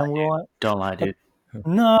whatever, man. We're all Don't lie, dude.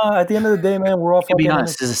 no. At the end of the day, man, we're all You can be fucking in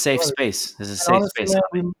honest. this. This is a safe space. This is a And safe honestly, space.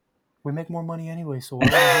 man, we make more money anyway, so why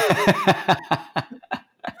would I hate?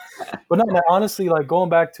 But no, man, honestly, like going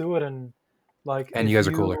back to it and like And if you guys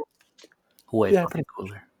are cooler. Way yeah, fucking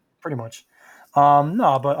cooler. pretty much.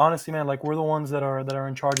 No, but honestly, man, like we're the ones that are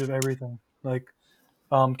in charge of everything. Like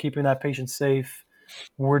keeping that patient safe.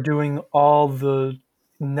 We're doing all the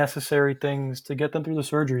necessary things to get them through the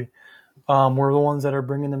surgery. We're the ones that are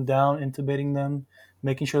bringing them down, intubating them,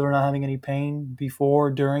 making sure they're not having any pain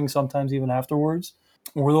before, during, sometimes even afterwards.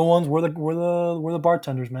 We're the ones. We're the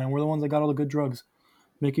bartenders, man. We're the ones that got all the good drugs,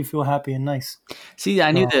 make you feel happy and nice. See,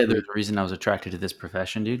 I knew Uh, that there was a reason I was attracted to this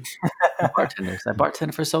profession, dude. Bartenders. I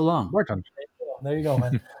bartended for so long. Bartender. there you go,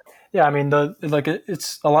 man. Yeah, I mean,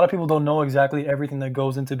 it's a lot of people don't know exactly everything that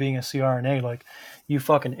goes into being a CRNA. Like, you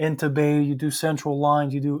fucking intubate, you do central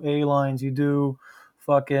lines, you do A lines, you do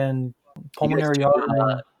fucking pulmonary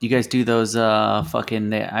artery. You guys do those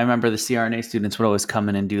fucking? I remember the CRNA students would always come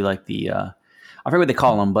in and do like the. I forget what they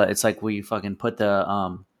call them, but it's like where you fucking put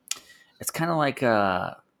the. It's kind of like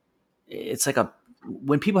it's like a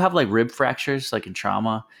when people have like rib fractures, like in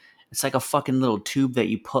trauma. It's like a fucking little tube that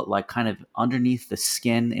you put like kind of underneath the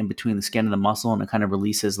skin, in between the skin and the muscle, and it kind of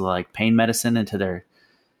releases like pain medicine into their.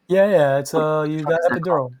 Yeah, it's What the you fuck got is that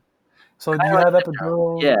called? epidural. So Kind of you like have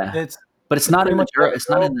epidural. epidural. Yeah, It's but it's it's not pretty in the much dura. It's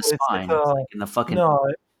not epidural. in the But spine. It's like in the fucking. no,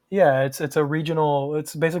 yeah, it's a regional.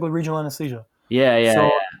 It's basically regional anesthesia. Yeah, yeah, So yeah.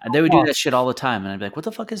 And they would do that shit all the time, and I'd be like, "What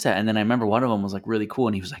the fuck is that?" And then I remember one of them was like really cool,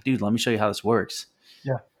 and he was like, "Dude, let me show you how this works."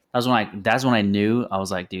 yeah, That's when I knew. I was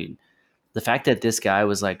like, "Dude, the fact that this guy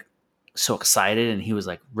was like so excited and he was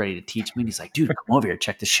like ready to teach me." And he's like, "Dude, come over here,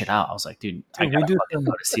 check this shit out." I was like, "Dude, I dude, we gotta do fucking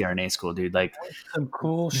go to CRNA school, dude." Like, some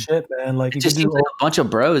cool shit, man. Like it you could just seems do like a bunch of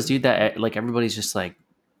bros, dude. That like everybody's just like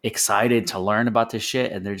excited to learn about this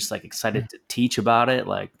shit, and they're just like excited to teach about it.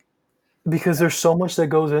 Like, because there's so much that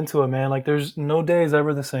goes into it, man. Like there's no day is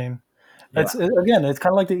ever the same. yeah, Again, it's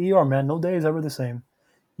kind of like the ER, man. No day is ever the same.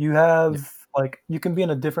 You have like you can be in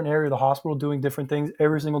a different area of the hospital doing different things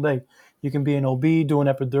every single day. You can be in OB doing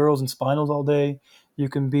epidurals and spinals all day. You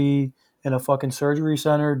can be in a fucking surgery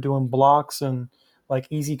center doing blocks and like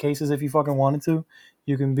easy cases if you fucking wanted to.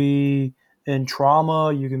 You can be in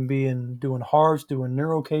trauma. You can be in doing hearts, doing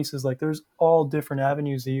neuro cases. Like there's all different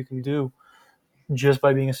avenues that you can do just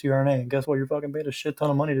by being a CRNA. And guess what? You're fucking paid a shit ton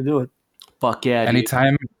of money to do it. Fuck yeah, dude.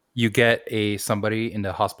 Anytime you get somebody in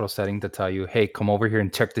the hospital setting to tell you, "Hey, come over here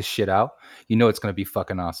and check this shit out," you know it's gonna be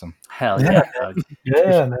fucking awesome. Hell Yeah, yeah, dog.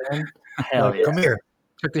 Yeah, man. Hell Like, yeah. Come here,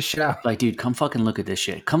 check this shit out. Like, dude, come fucking look at this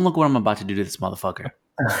shit. Come look what I'm about to do to this motherfucker.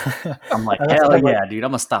 I'm like, and that's hell like, yeah, dude. I'm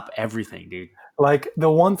gonna stop everything, dude. like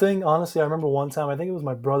the one thing, honestly, I remember one time. I think it was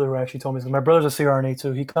my brother who actually told me. 'Cause my brother's a CRNA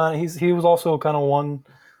too. He was also kind of one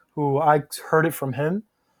who I heard it from him,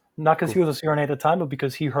 not because he was a CRNA at the time, but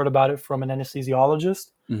because he heard about it from an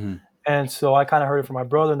anesthesiologist. Mm-hmm. And so I kind of heard it from my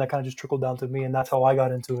brother, and that kind of just trickled down to me, and that's how I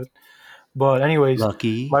got into it. But anyways,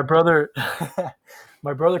 Lucky. my brother,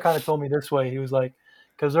 my brother kind of told me this way. He was like,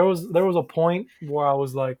 because there was a point where I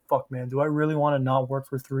was like, fuck, man, do I really want to not work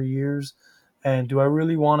for 3 years? And do I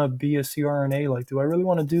really want to be a CRNA? Like, do I really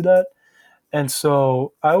want to do that? And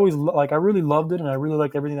so I always I really loved it, and I really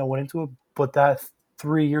liked everything that went into it. But that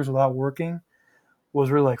 3 years without working was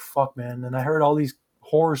really like, fuck, man. And I heard all these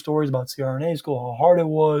horror stories about CRNA school, how hard it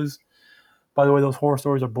was. By the way, those horror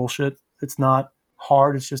stories are bullshit. It's not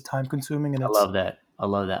hard. It's just time consuming, and I love that. I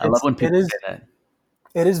love that. I love when people say that.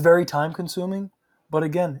 it is very time consuming. But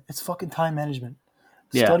again, it's fucking time management.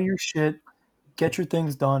 Yeah. Study your shit, get your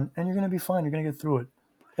things done, and you're gonna be fine. You're gonna get through it.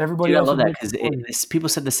 Everybody Dude, I else love will that do it before you. people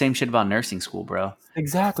said the same shit about nursing school, bro.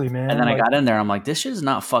 Exactly, man. And then I Like, got in there. I'm like, this shit is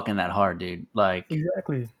not fucking that hard, dude. Like,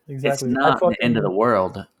 exactly. it's not the end of the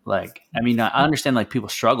world. Like, I mean, I understand like people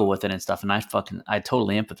struggle with it and stuff, and I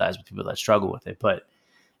totally empathize with people that struggle with it, but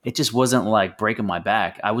it just wasn't like breaking my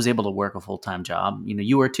back. I was able to work a full-time job. You know,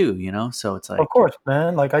 you were too, you know? So it's like, Of course,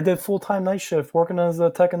 man. Like I did full-time night shift working as a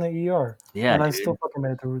tech in the ER. yeah, And I dude. still fucking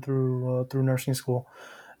made it through nursing school.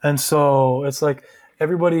 And so it's like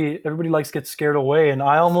everybody likes to get scared away, and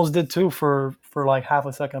I almost did too for like half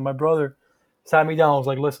a second. My brother sat me down. I was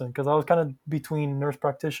like, listen, because I was kind of between nurse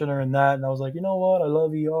practitioner and that, and I was like, you know what? I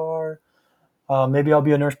love ER. Maybe I'll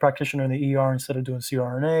be a nurse practitioner in the ER instead of doing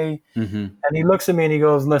CRNA. Mm-hmm. And he looks at me and he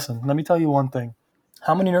goes, listen, let me tell you one thing.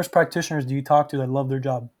 How many nurse practitioners do you talk to that love their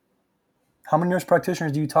job? How many nurse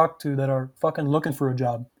practitioners do you talk to that are fucking looking for a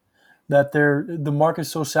job? That the market's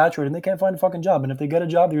so saturated and they can't find a fucking job. And if they get a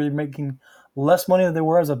job, they're either making less money than they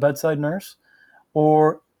were as a bedside nurse,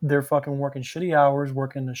 or they're fucking working shitty hours,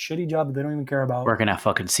 working a shitty job that they don't even care about. Working at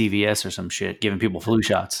fucking CVS or some shit, giving people flu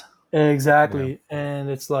shots. Exactly. Yeah. And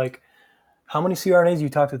it's like, how many CRNAs do you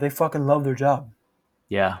talk to? They fucking love their job.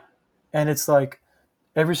 Yeah. And it's like,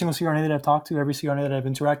 every single CRNA that I've talked to, every CRNA that I've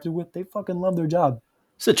interacted with, they fucking love their job.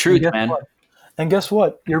 It's the truth, man. What? And guess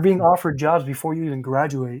what? You're being offered jobs before you even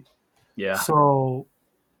graduate. Yeah. So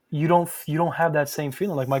you don't have that same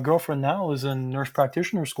feeling. Like my girlfriend now is in nurse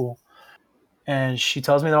practitioner school, and she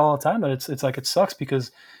tells me that all the time. But it's like it sucks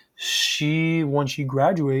because when she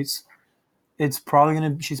graduates, she's probably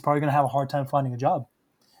gonna have a hard time finding a job,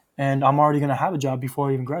 and I'm already gonna have a job before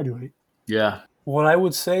I even graduate. Yeah. What I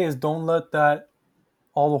would say is don't let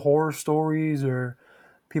all the horror stories or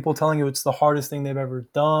people telling you it's the hardest thing they've ever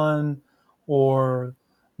done or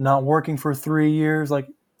not working for 3 years. Like,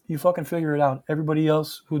 you fucking figure it out. Everybody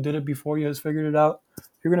else who did it before you has figured it out.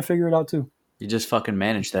 You're going to figure it out too. You just fucking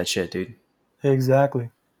manage that shit, dude. Exactly.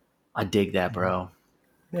 I dig that, bro.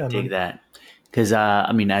 Yeah, I dig that. Because,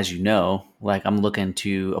 I mean, as you know, like I'm looking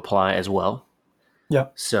to apply as well. Yeah.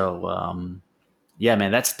 So, yeah,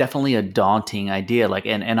 man, that's definitely a daunting idea. Like,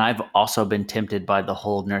 and I've also been tempted by the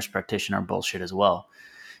whole nurse practitioner bullshit as well.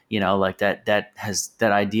 You know, like that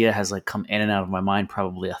idea has like come in and out of my mind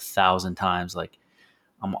probably 1,000 times. Like,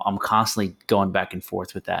 I'm constantly going back and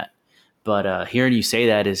forth with that. But hearing you say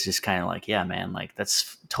that is just kind of like, yeah, man, like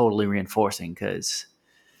that's totally reinforcing because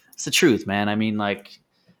it's the truth, man. I mean, like,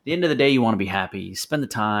 at the end of the day, you want to be happy. You spend the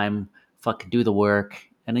time, fucking do the work,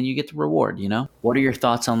 and then you get the reward, you know? What are your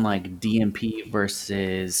thoughts on like DMP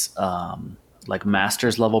versus like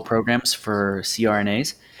master's level programs for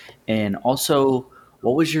CRNAs? And also,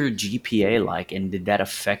 what was your GPA like, and did that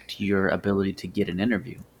affect your ability to get an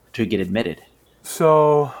interview, to get admitted?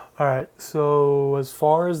 So, all right. So, as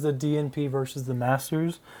far as the DNP versus the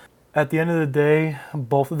masters, at the end of the day,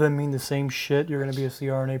 both of them mean the same shit. You're going to be a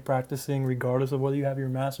CRNA practicing regardless of whether you have your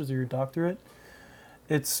master's or your doctorate.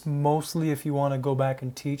 It's mostly if you want to go back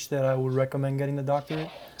and teach that I would recommend getting the doctorate.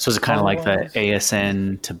 So is it kind of like the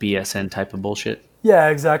ASN to BSN type of bullshit? Yeah,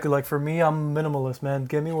 exactly. Like for me, I'm minimalist, man.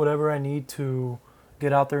 Give me whatever I need to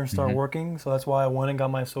get out there and start working. So that's why I went and got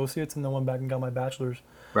my associates and then went back and got my bachelor's.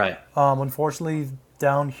 Right. Unfortunately,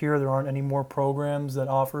 down here, there aren't any more programs that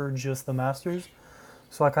offer just the master's.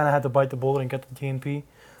 So I kind of had to bite the bullet and get the DNP,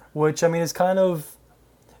 which I mean is kind of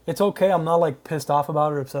it's okay. I'm not like pissed off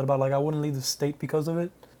about it or upset about it. Like I wouldn't leave the state because of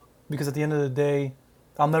it, because at the end of the day,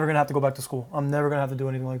 I'm never gonna have to go back to school. I'm never gonna have to do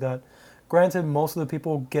anything like that. Granted, most of the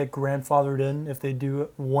people get grandfathered in if they do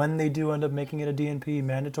when they do end up making it a DNP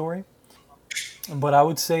mandatory. But I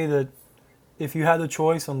would say that if you had the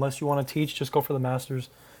choice, unless you want to teach, just go for the masters.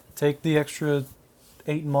 Take the extra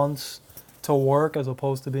 8 months to work as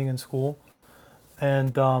opposed to being in school,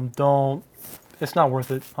 and don't. It's not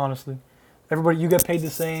worth it, honestly. Everybody, you get paid the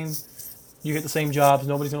same. You get the same jobs.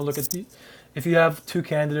 Nobody's gonna look at the. If you have two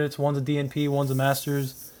candidates, one's a DNP, one's a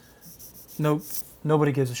masters. Nope,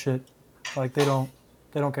 nobody gives a shit. Like they don't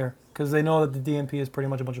care because they know that the DNP is pretty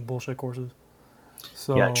much a bunch of bullshit courses.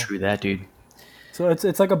 So Yeah, true that, dude. So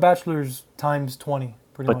it's like a bachelor's times 20,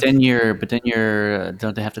 pretty But much. then you're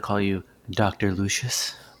don't they have to call you Dr.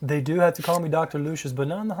 Lucius? They do have to call me Dr. Lucius, but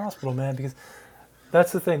not in the hospital, man, because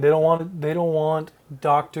that's the thing. They don't want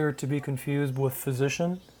doctor to be confused with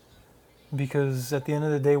physician, because at the end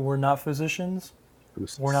of the day, we're not physicians,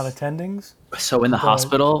 we're not attendings. So in the But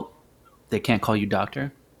hospital, they can't call you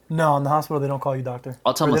doctor? no, in the hospital they don't call you doctor.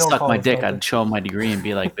 I'll tell Or them they to don't suck call my us dick. doctor. I'd show them my degree and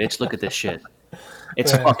be like, bitch, look at this shit.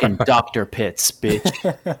 It's Yeah. fucking Dr. Pitts, bitch.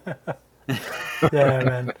 Yeah,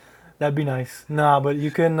 man, that'd be nice. Nah, but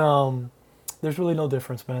you can. There's really no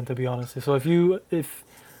difference, man. To be honest, so if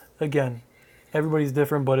again, everybody's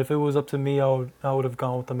different, but if it was up to me, I would have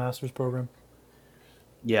gone with the master's program.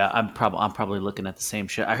 Yeah, I'm probably looking at the same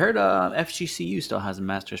shit. I heard FGCU still has a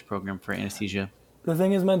master's program for anesthesia. The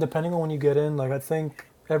thing is, man, depending on when you get in, like I think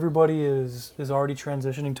everybody is already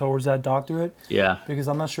transitioning towards that doctorate, Yeah. because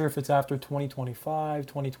I'm not sure if it's after 2025,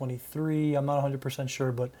 2023. I'm not 100%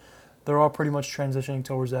 sure, but they're all pretty much transitioning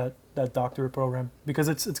towards that doctorate program because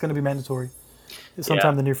it's going to be mandatory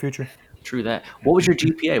sometime in the near future. True that. What was your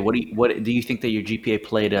GPA? What do you think that your GPA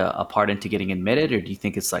played a part into getting admitted, or do you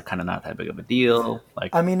think it's like kind of not that big of a deal?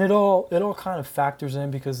 Like, I mean, it all kind of factors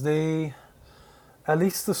in because at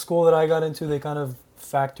least the school that I got into, they kind of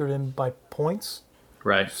factored in by points.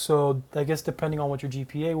 right. So I guess depending on what your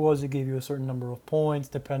GPA was, it gave you a certain number of points.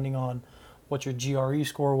 Depending on what your GRE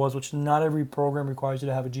score was, which not every program requires you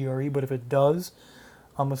to have a GRE, but if it does,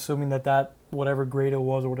 I'm assuming that whatever grade it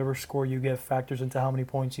was or whatever score you get factors into how many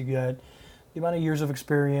points you get, the amount of years of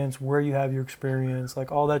experience, where you have your experience,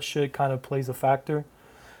 like all that shit kind of plays a factor,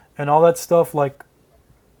 and all that stuff like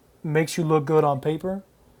makes you look good on paper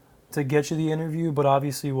to get you the interview. But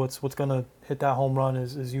obviously, what's gonna hit that home run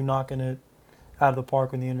is you knocking it out of the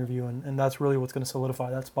park in the interview, and that's really what's gonna solidify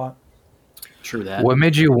that spot. True that. What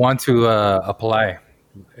made you want to apply?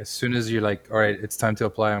 As soon as you're like, all right, it's time to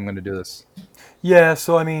apply, I'm going to do this. Yeah,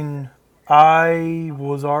 so I mean, I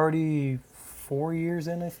was already 4 years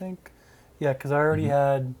in, I think. Yeah, because I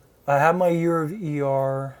had my year of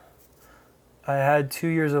ER. I had 2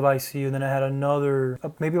 years of ICU, and then I had another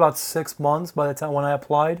maybe about 6 months by the time when I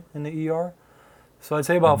applied in the ER. So I'd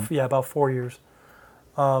say about 4 years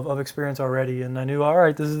of experience already, and I knew, all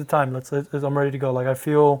right, this is the time. I'm ready to go. Like I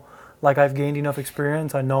feel like I've gained enough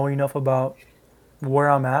experience. I know enough about where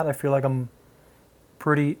I'm at. I feel like I'm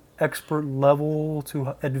pretty expert level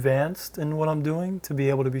to advanced in what I'm doing to be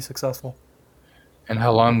able to be successful. And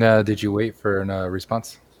how long did you wait for a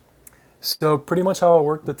response? So pretty much how it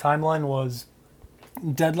worked, the timeline was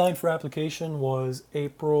deadline for application was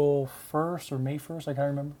April 1st or May 1st, I can't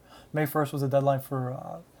remember. May 1st was the deadline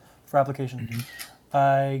for application.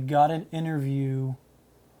 I got an interview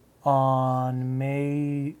on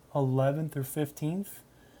May 11th or 15th,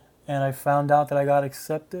 and I found out that I got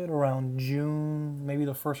accepted around June, maybe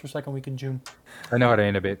the first or second week in June. I know how to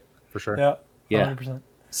intubate for sure. Yeah, Yeah. 100%.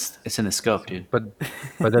 It's in the scope, dude. But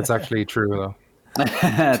that's actually true though.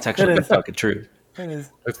 That's actually It is. fucking true. It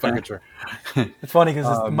is. It's fucking true. It's funny because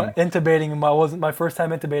my first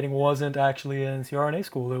time intubating wasn't actually in CRNA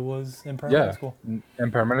school. It was in paramedic school. In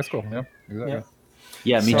paramedic school. Yeah, exactly. Yeah.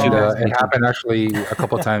 Yeah, me So- too. And it happened actually a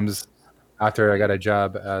couple times after I got a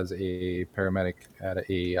job as a paramedic at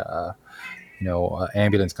a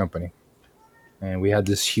ambulance company, and we had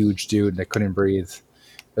this huge dude that couldn't breathe.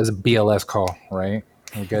 It was a BLS call, right?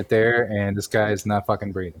 We get there and this guy is not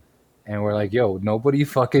fucking breathing, and we're like, "Yo, nobody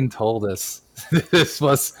fucking told us this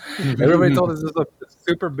was." Everybody told us this was a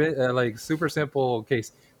super simple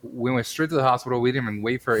case. We went straight to the hospital. We didn't even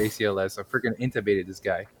wait for ACLS. I freaking intubated this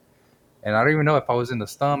guy. And I don't even know if I was in the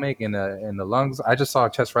stomach, in the lungs. I just saw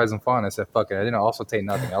chest rise and fall, and I said, "Fuck it." I didn't also take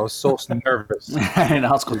nothing. I was so nervous. And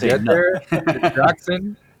I was We going to get there,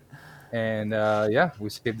 Jackson, and we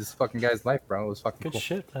saved this fucking guy's life, bro. It was fucking Good cool.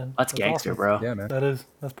 shit, man. That's gangster, awesome. bro. Yeah, man.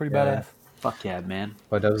 That's pretty Yeah. badass. Fuck yeah, man.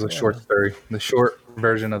 But that was a short story. The short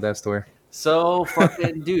version of that story. So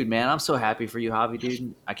fucking dude, man, I'm so happy for you, Javi,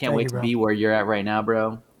 dude. I can't Thank wait you, to bro. be where you're at right now,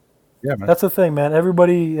 bro. Yeah, man. That's the thing, man.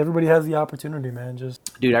 Everybody has the opportunity, man.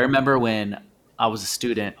 Just Dude, I remember when I was a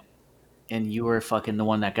student and you were fucking the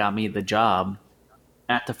one that got me the job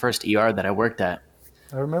at the first ER that I worked at.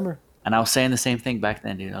 I remember. And I was saying the same thing back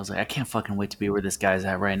then, dude. I was like, I can't fucking wait to be where this guy's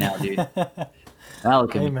at right now, dude. Now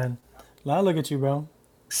look at Hey, me. man. Now look at you, bro.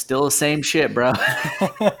 Still the same shit, bro.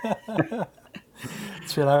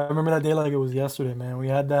 Shit, I remember that day like it was yesterday, man. We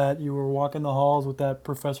had that. You were walking the halls with that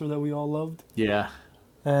professor that we all loved, Yeah.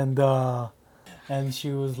 and she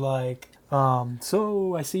was like,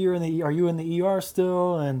 "So I see you're in the. Are you in the ER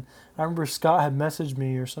still?" And I remember Scott had messaged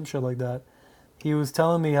me or some shit like that. He was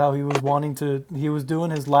telling me how he was wanting to. He was doing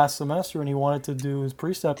his last semester and he wanted to do his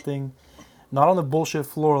precept thing, not on the bullshit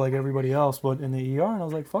floor like everybody else, but in the ER. And I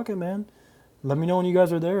was like, "Fuck it, man. Let me know when you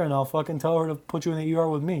guys are there, and I'll fucking tell her to put you in the ER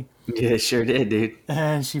with me." Yeah, sure did, dude.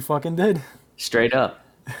 And she fucking did. Straight up.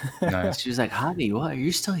 Nice. She was like, Javi, what? Are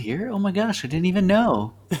you still here? Oh my gosh, I didn't even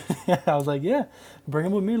know. I was like, "Yeah, bring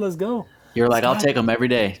him with me. Let's go." You're like, I'll Scott, take him every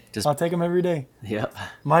day. Just, I'll take him every day. yep.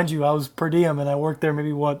 Mind you, I was per diem and I worked there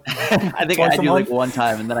maybe what I think I twice had a you like month. one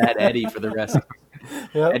time, and then I had Eddie for the rest.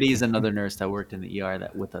 Yep. Eddie's another nurse that worked in the ER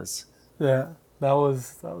that with us. Yeah, that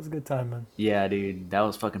was a good time, man. Yeah, dude, that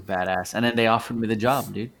was fucking badass. And then they offered me the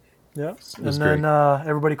job, dude. Yeah. It was And then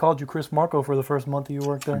everybody called you Chris Marco for the first month that you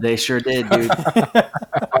worked there. They sure did, dude.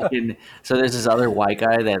 Fucking, so there's this other white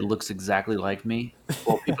guy that looks exactly like me.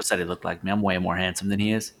 Well, people said he looked like me. I'm way more handsome than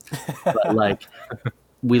he is. But like,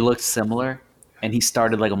 we looked similar. And he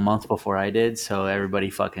started like a month before I did, so everybody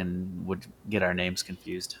fucking would get our names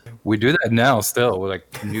confused. We do that now still with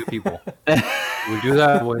like new people. We do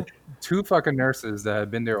that with two fucking nurses that have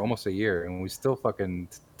been there almost a year, and we still fucking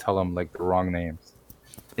tell them like the wrong names.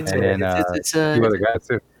 It's And a, then it's two a, other guys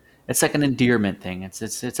too. it's like an endearment thing.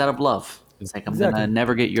 It's out of love. It's like I'm Exactly. gonna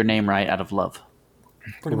never get your name right out of love.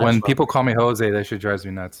 Pretty much. When people call me Jose, that shit drives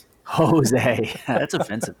me nuts. Jose, that's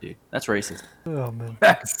offensive, dude. That's racist. Oh man.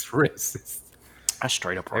 That's racist. That's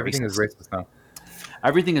straight up Everything racist. is racist now.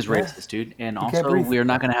 Everything is Yeah. racist, dude. And can't also, breathe. we're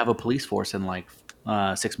not gonna have a police force in like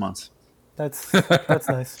 6 months. That's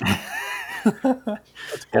nice. Gotta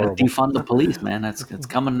Horrible. defund the police, man. It's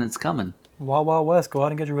coming. It's coming. Wild Wild West. Go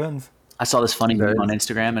out and get your ends. I saw this funny That meme on is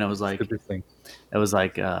Instagram, and it was like, Stupid thing.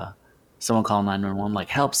 someone calling 911, like,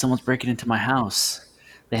 help! Someone's breaking into my house.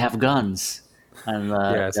 They have guns. And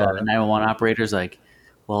Yeah, I saw the that. 911 operator's like,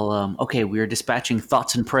 well, okay, we are dispatching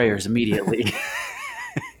thoughts and prayers immediately.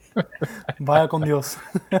 Vaya con Dios.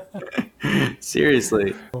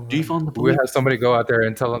 Seriously, defund the We police. have somebody go out there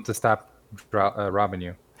and tell them to stop robbing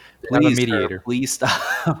you. They have a Please, sir, mediator. please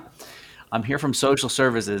stop. I'm here from social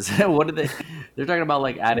services. What are they? They're talking about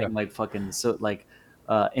like adding Yeah. like fucking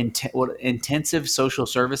intensive social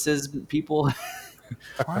services people.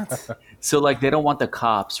 What? So like they don't want the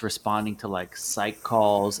cops responding to like psych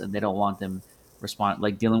calls, and they don't want them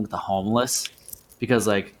dealing with the homeless because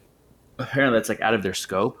like apparently that's like out of their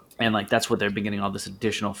scope, and like that's what they've been getting all this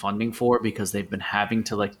additional funding for because they've been having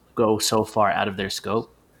to like go so far out of their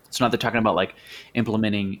scope. So now they're talking about like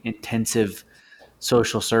implementing intensive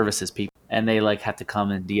social services people, and they like have to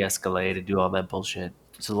come and de-escalate and do all that bullshit.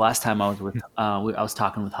 So the last time I was with I was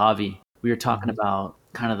talking with Javi, we were talking about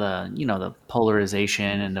kind of the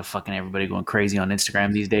polarization and the fucking everybody going crazy on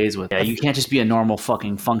Instagram these days with you can't just be a normal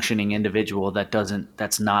fucking functioning individual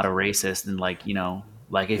that's not a racist, and like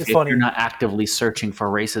like if It's funny. you're not actively searching for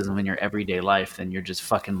racism in your everyday life, then you're just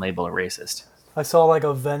fucking labeled a racist. I saw like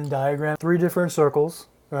a Venn diagram, 3 different circles,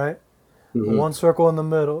 right? Mhm. One circle in the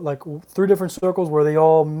middle, like 3 different circles where they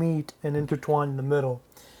all meet and intertwine in the middle.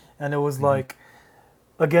 And it was like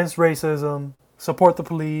against racism, support the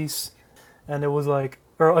police, and it was like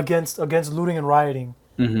or against looting and rioting.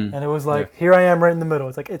 Mhm. And it was like here I am right in the middle.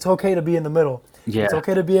 It's like it's okay to be in the middle. Yeah. It's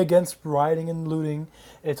okay to be against rioting and looting.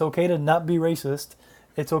 It's okay to not be racist.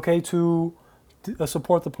 It's okay to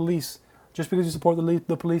support the police. Just because you support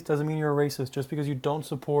the police doesn't mean you're a racist. Just because you don't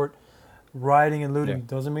support rioting and looting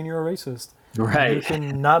doesn't mean you're a racist. Right. You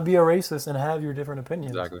can not be a racist and have your different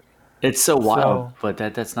opinions. Exactly. It's so wild, So- but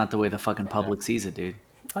that's not the way the fucking public sees it, dude.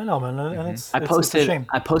 I know, man, and it's I it's a shame.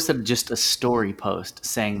 posted just a story post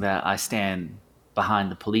saying that I stand behind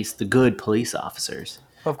the police, the good police officers,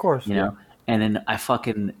 Of course. you know. And then I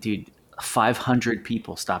fucking 500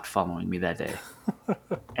 people stopped following me that day.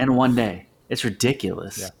 And one day. It's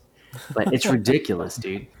ridiculous. Yeah. But it's ridiculous,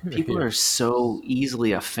 dude. People are so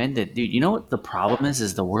easily offended. Dude, you know what the problem is?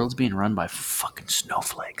 Is the world's being run by fucking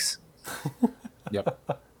snowflakes.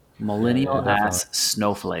 Yep. Millennial Yeah, definitely. ass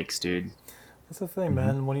snowflakes, dude. That's the thing,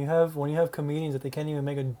 man. When you have comedians that they can't even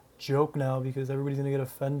make a joke now because everybody's gonna get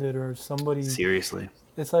offended or somebody. Seriously.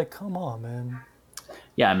 It's like, come on, man.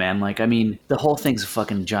 Yeah, man. Like, I mean, the whole thing's a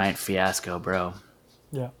fucking giant fiasco, bro.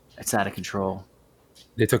 Yeah. It's out of control.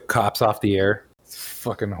 They took Cops off the air. It's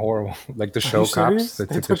fucking horrible. Like the Are show you Cops. serious?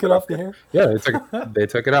 They took it off the air? Yeah, they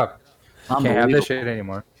took it off. Can't have Unbelievable. that shit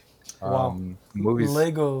anymore. Wow. Movies.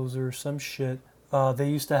 Legos or some shit. They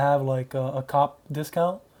used to have like a cop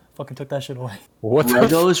discount. Fucking took that shit away. What the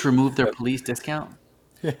Legos removed their police discount?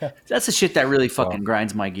 Yeah. That's the shit that really fucking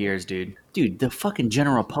grinds my gears, dude. Dude, the fucking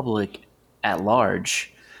general public at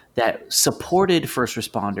large that supported first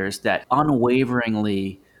responders, that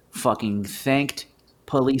unwaveringly fucking thanked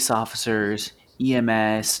police officers,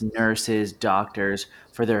 EMS, nurses, doctors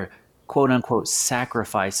for their quote unquote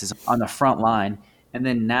sacrifices on the front line. And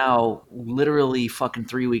then now, literally fucking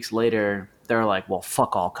 3 weeks later, they're like, well,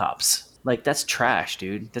 fuck all cops. Like, that's trash,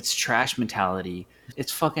 dude. That's trash mentality.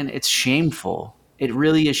 It's shameful. It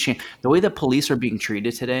really is shame. The way that police are being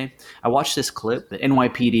treated today. I watched this clip, the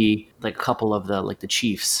NYPD, like a couple of the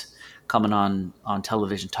chiefs coming on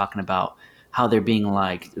television talking about how they're being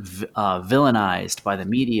like villainized by the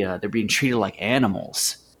media. They're being treated like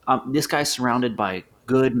animals. This guy's surrounded by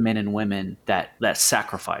good men and women that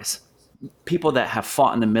sacrifice. People that have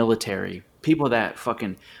fought in the military, people that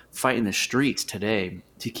fucking fight in the streets today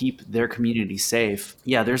to keep their community safe.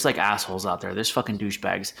 Yeah, there's like assholes out there. There's fucking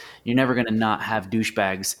douchebags. You're never gonna not have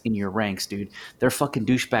douchebags in your ranks, dude. They're fucking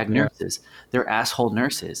douchebag nurses. They're asshole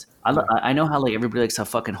nurses. I know how like everybody likes to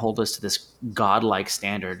fucking hold us to this godlike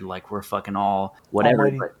standard, like we're fucking all whatever.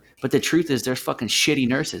 Almighty. But the truth is, there's fucking shitty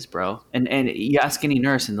nurses, bro. And you ask any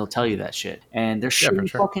nurse, and they'll tell you that shit. And they're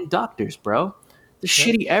shitty fucking doctors, bro. They're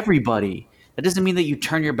shitty everybody. That doesn't mean that you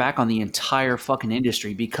turn your back on the entire fucking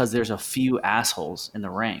industry because there's a few assholes in the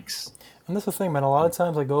ranks. And that's the thing, man. A lot of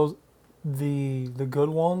times, like those, the good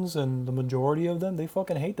ones and the majority of them, they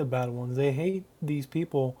fucking hate the bad ones. They hate these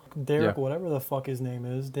people. Derek, whatever the fuck his name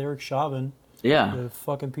is, Derek Chauvin. Yeah. The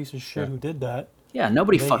fucking piece of shit who did that. Yeah,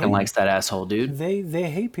 nobody fucking likes that asshole, dude.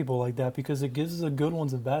 They hate people like that because it gives the good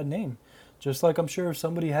ones a bad name. Just like I'm sure if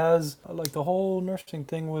somebody has like the whole nursing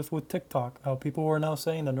thing with TikTok, how people are now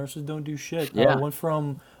saying that nurses don't do shit. Yeah. It went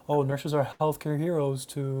from, nurses are healthcare heroes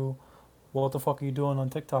to, well, what the fuck are you doing on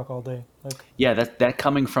TikTok all day? Like, yeah, that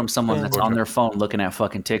coming from someone that's on their phone looking at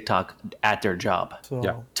fucking TikTok at their job.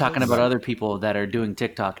 So, Talking about other people that are doing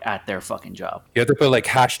TikTok at their fucking job. You have to put like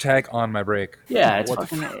hashtag on my break. Yeah,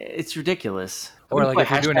 it's ridiculous. Or like if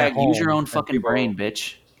you're doing it at home, use your own fucking brain,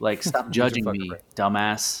 bitch. Like, stop judging me,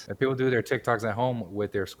 dumbass. And people do their TikToks at home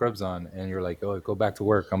with their scrubs on, and you're like, oh, go back to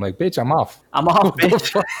work. I'm like, bitch, I'm off. I'm off,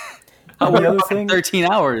 bitch. I work fucking 13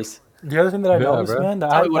 hours. The other thing that I noticed, man, that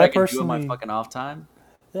Tell me what I can personally do in my fucking off time.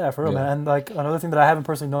 Yeah, for real, man. And like another thing that I haven't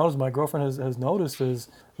personally noticed, my girlfriend has noticed is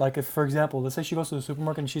like if, for example, let's say she goes to the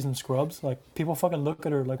supermarket and she's in scrubs, like people fucking look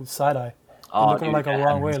at her like with side eye. Oh, look at her like a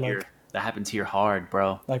wrong way, like that happens here hard,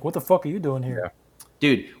 bro. Like what the fuck are you doing here? Yeah.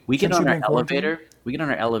 Dude, we get on our elevator. We get on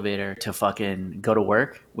our elevator to fucking go to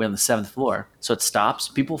work. We're on the 7th floor. So it stops.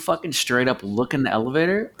 People fucking straight up look in the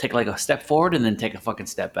elevator, take like a step forward, and then take a fucking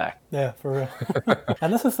step back. Yeah, for real.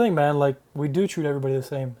 And that's the thing, man. Like, we do treat everybody the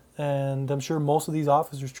same. And I'm sure most of these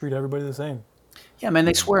officers treat everybody the same. Yeah, man,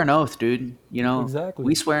 they swear an oath, dude. You know, Exactly.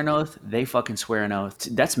 We swear an oath. They fucking swear an oath.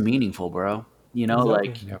 That's meaningful, bro. You know,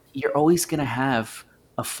 like, you're always going to have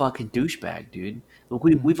a fucking douchebag, dude. Look,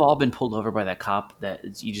 we've all been pulled over by that cop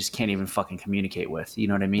that you just can't even fucking communicate with. You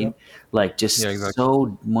know what I mean? Like, just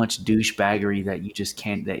so much douchebaggery that you just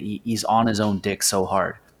can't, that he's on his own dick so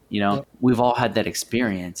hard. You know, we've all had that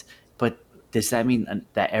experience. But does that mean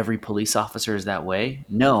that every police officer is that way?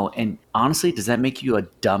 No. And honestly, does that make you a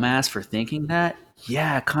dumbass for thinking that?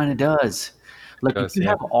 Yeah, it kind of does. Like, if you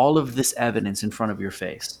have all of this evidence in front of your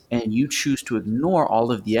face and you choose to ignore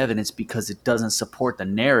all of the evidence because it doesn't support the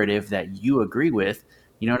narrative that you agree with,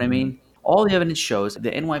 you know what I mean? All the evidence shows, the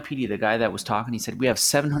NYPD, the guy that was talking, he said, we have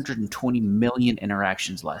 720 million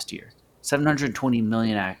interactions last year. 720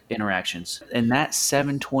 million interactions. And that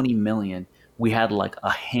 720 million, we had like a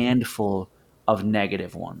handful of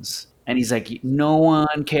negative ones. And he's like, no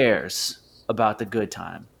one cares about the good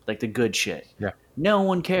time, like the good shit. Yeah. No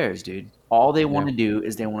one cares, dude. All they want to do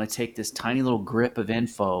is they want to take this tiny little grip of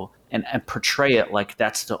info and portray it like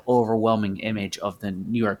that's the overwhelming image of the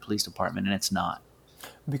New York Police Department, and it's not.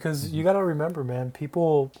 Because you got to remember, man,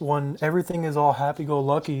 people, when everything is all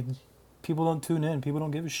happy-go-lucky, people don't tune in. People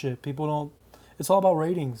don't give a shit. People don't. It's all about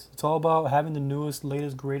ratings. It's all about having the newest,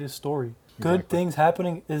 latest, greatest story. Good things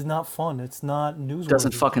happening is not fun. It's not newsworthy.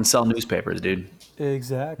 Doesn't fucking sell newspapers, dude.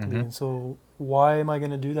 Exactly. And so why am I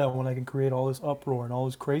going to do that when I can create all this uproar and all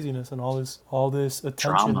this craziness and all this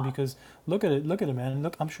attention? Drama. Because look at it, man.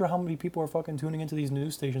 Look, I'm sure how many people are fucking tuning into these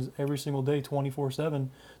news stations every single day, 24/7,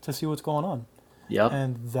 to see what's going on. Yep.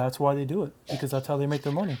 And that's why they do it, because that's how they make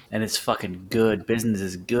their money. And it's fucking good. Business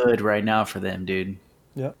is good right now for them, dude.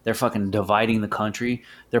 Yeah. They're fucking dividing the country.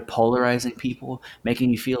 They're polarizing people,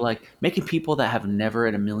 making people that have never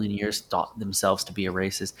in a million years thought themselves to be a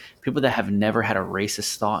racist, people that have never had a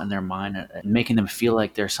racist thought in their mind, making them feel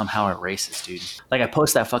like they're somehow a racist, dude. Like I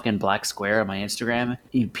post that fucking black square on my Instagram,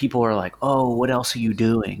 people are like, "Oh, what else are you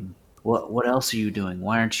doing? What else are you doing?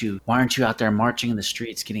 Why aren't you out there marching in the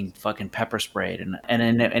streets getting fucking pepper sprayed?"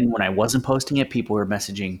 And when I wasn't posting it, people were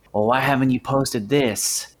messaging, "Well, why haven't you posted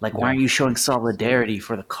this? Like, why aren't you showing solidarity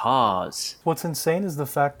for the cause?" What's insane is the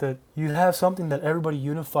fact that you have something that everybody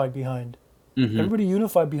unified behind. Mm-hmm. Everybody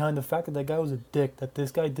unified behind the fact that guy was a dick, that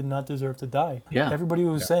this guy did not deserve to die. Yeah. Everybody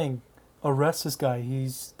was saying, arrest this guy.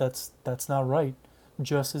 That's not right.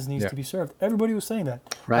 Justice needs to be served. Everybody was saying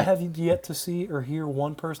that. Right. I have yet to see or hear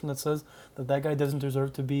one person that says that guy doesn't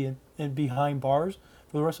deserve to be in behind bars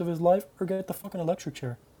for the rest of his life or get the fucking electric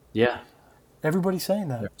chair. Yeah. Everybody's saying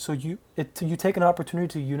that. Yeah. So you take an opportunity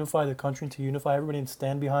to unify the country, to unify everybody and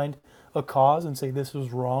stand behind a cause and say this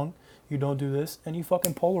is wrong, you don't do this, and you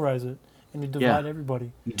fucking polarize it and you divide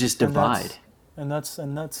everybody. You just divide. And that's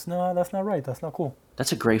not right. That's not cool.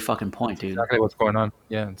 That's a great fucking point, dude. Exactly what's going on.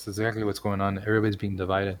 Yeah, it's exactly what's going on. Everybody's being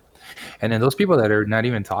divided. And then those people that are not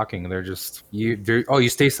even talking, they're just you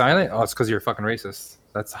stay silent? Oh, it's because you're fucking racist.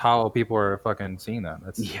 That's how people are fucking seeing that.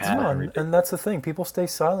 And that's the thing. People stay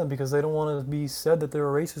silent because they don't want to be said that they're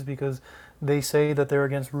a racist because they say that they're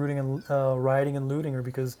against rioting and looting, or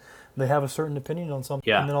because they have a certain opinion on something.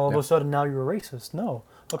 Yeah. And then all of a sudden now you're a racist. No.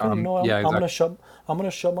 Okay, exactly. I'm gonna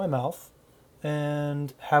shut my mouth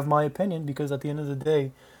and have my opinion, because at the end of the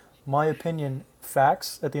day, my opinion,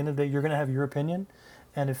 facts, at the end of the day, you're going to have your opinion.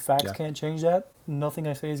 And if facts can't change that, nothing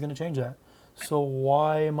I say is going to change that. So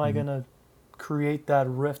why am I going to create that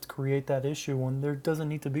rift, create that issue when there doesn't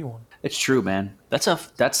need to be one? It's true, man. That's a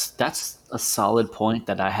solid point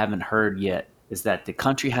that I haven't heard yet, is that the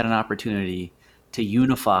country had an opportunity to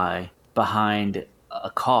unify behind a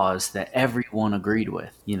cause that everyone agreed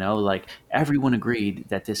with, like everyone agreed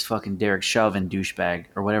that this fucking Derek Chauvin douchebag,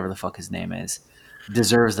 or whatever the fuck his name is,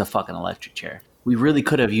 deserves the fucking electric chair. We really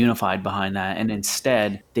could have unified behind that, and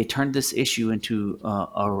instead they turned this issue into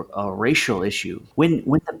a racial issue. When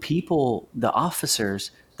the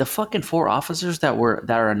officers, the fucking 4 officers that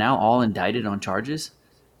are now all indicted on charges,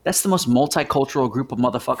 that's the most multicultural group of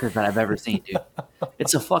motherfuckers that I've ever seen, dude.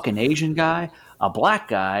 It's a fucking Asian guy, a black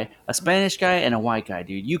guy, a Spanish guy, and a white guy,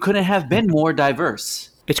 dude. You couldn't have been more diverse.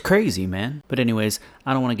 It's crazy, man. But anyways,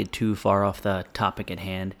 I don't want to get too far off the topic at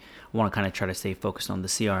hand. I want to kind of try to stay focused on the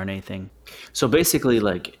SRNA thing. So basically,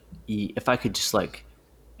 like, if I could just, like,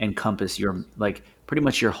 encompass your, like, pretty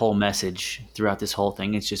much your whole message throughout this whole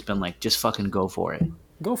thing, it's just been, like, just fucking go for it.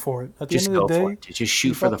 Go for it. At the end of the day, just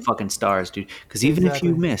shoot for the fucking stars, dude. Because even if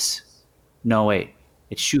you miss,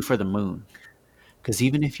 it's shoot for the moon. Because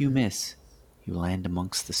even if you miss, you land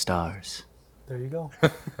amongst the stars. There you go.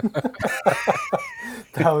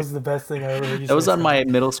 That was the best thing I ever heard you say. That was on my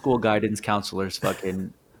middle school guidance counselor's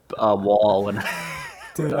fucking wall when.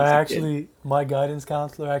 Dude, my guidance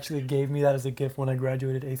counselor actually gave me that as a gift when I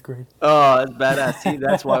graduated 8th grade. Oh, that's badass. See,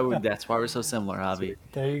 that's why we're so similar, Javi.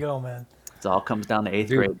 There you go, man. It all comes down to 8th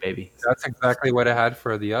grade, baby. That's exactly what I had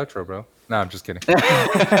for the outro, bro. No, I'm just kidding.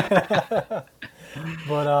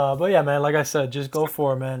 But yeah, man, like I said, just go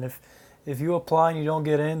for it, man. If you apply and you don't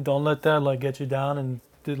get in, don't let that like get you down and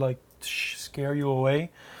scare you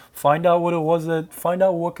away. Find out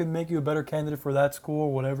what could make you a better candidate for that school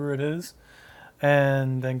or whatever it is,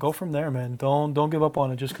 and then go from there, man. Don't give up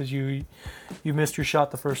on it just because you missed your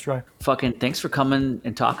shot the first try. Fucking thanks for coming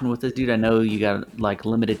and talking with us, dude. I know you got like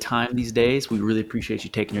limited time these days. We really appreciate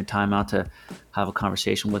you taking your time out to have a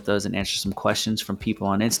conversation with us and answer some questions from people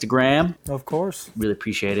on Instagram. Of course. Really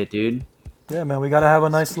appreciate it, dude. Yeah, man, we got to have a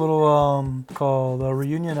nice little called a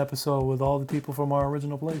reunion episode with all the people from our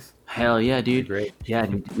original place. Hell yeah, dude. Great. Yeah,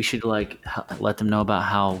 we should like let them know about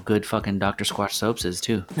how good fucking Dr. Squatch soaps is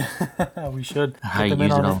too. We should. How you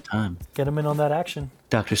use it all the time. Get them in on that action.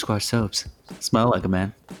 Dr. Squatch soaps. Smell like a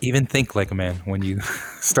man. Even think like a man when you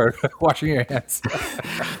start washing your hands.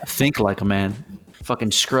 Think like a man.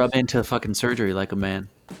 Fucking scrub into fucking surgery like a man.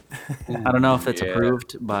 I don't know if that's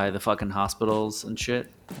approved by the fucking hospitals and shit,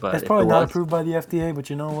 but it's probably not approved by the FDA. But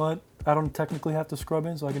you know what? I don't technically have to scrub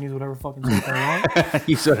in, so I can use whatever fucking soap I want.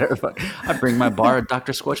 Use whatever. I bring my bar of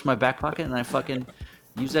Dr. Squatch in my back pocket, and I fucking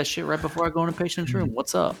use that shit right before I go in a patient's room.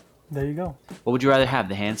 What's up? There you go. What would you rather have?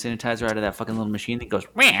 The hand sanitizer out of that fucking little machine that goes,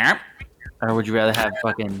 "Meow," or would you rather have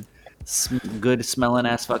fucking good smelling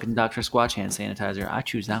ass fucking Dr. Squatch hand sanitizer? I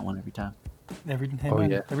choose that one every time. Every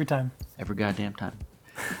time. Every goddamn time.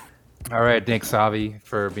 All right, thanks, Javi,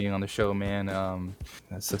 for being on the show, man.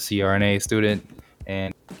 That's a CRNA student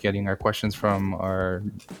and getting our questions from our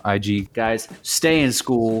IG. Guys, stay in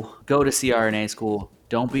school. Go to CRNA school.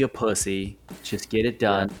 Don't be a pussy. Just get it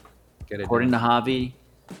done. Get it According done. to Javi,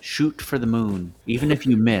 shoot for the moon. Even if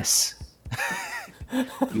you miss,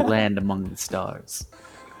 you land among the stars.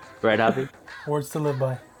 Right, Javi? Words to live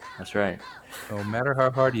by. That's right. No matter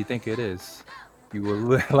how hard you think it is, you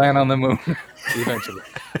will land on the moon eventually.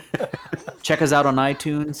 Check us out on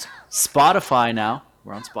iTunes, Spotify now.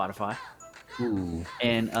 We're on Spotify. Ooh.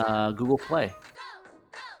 And Google Play.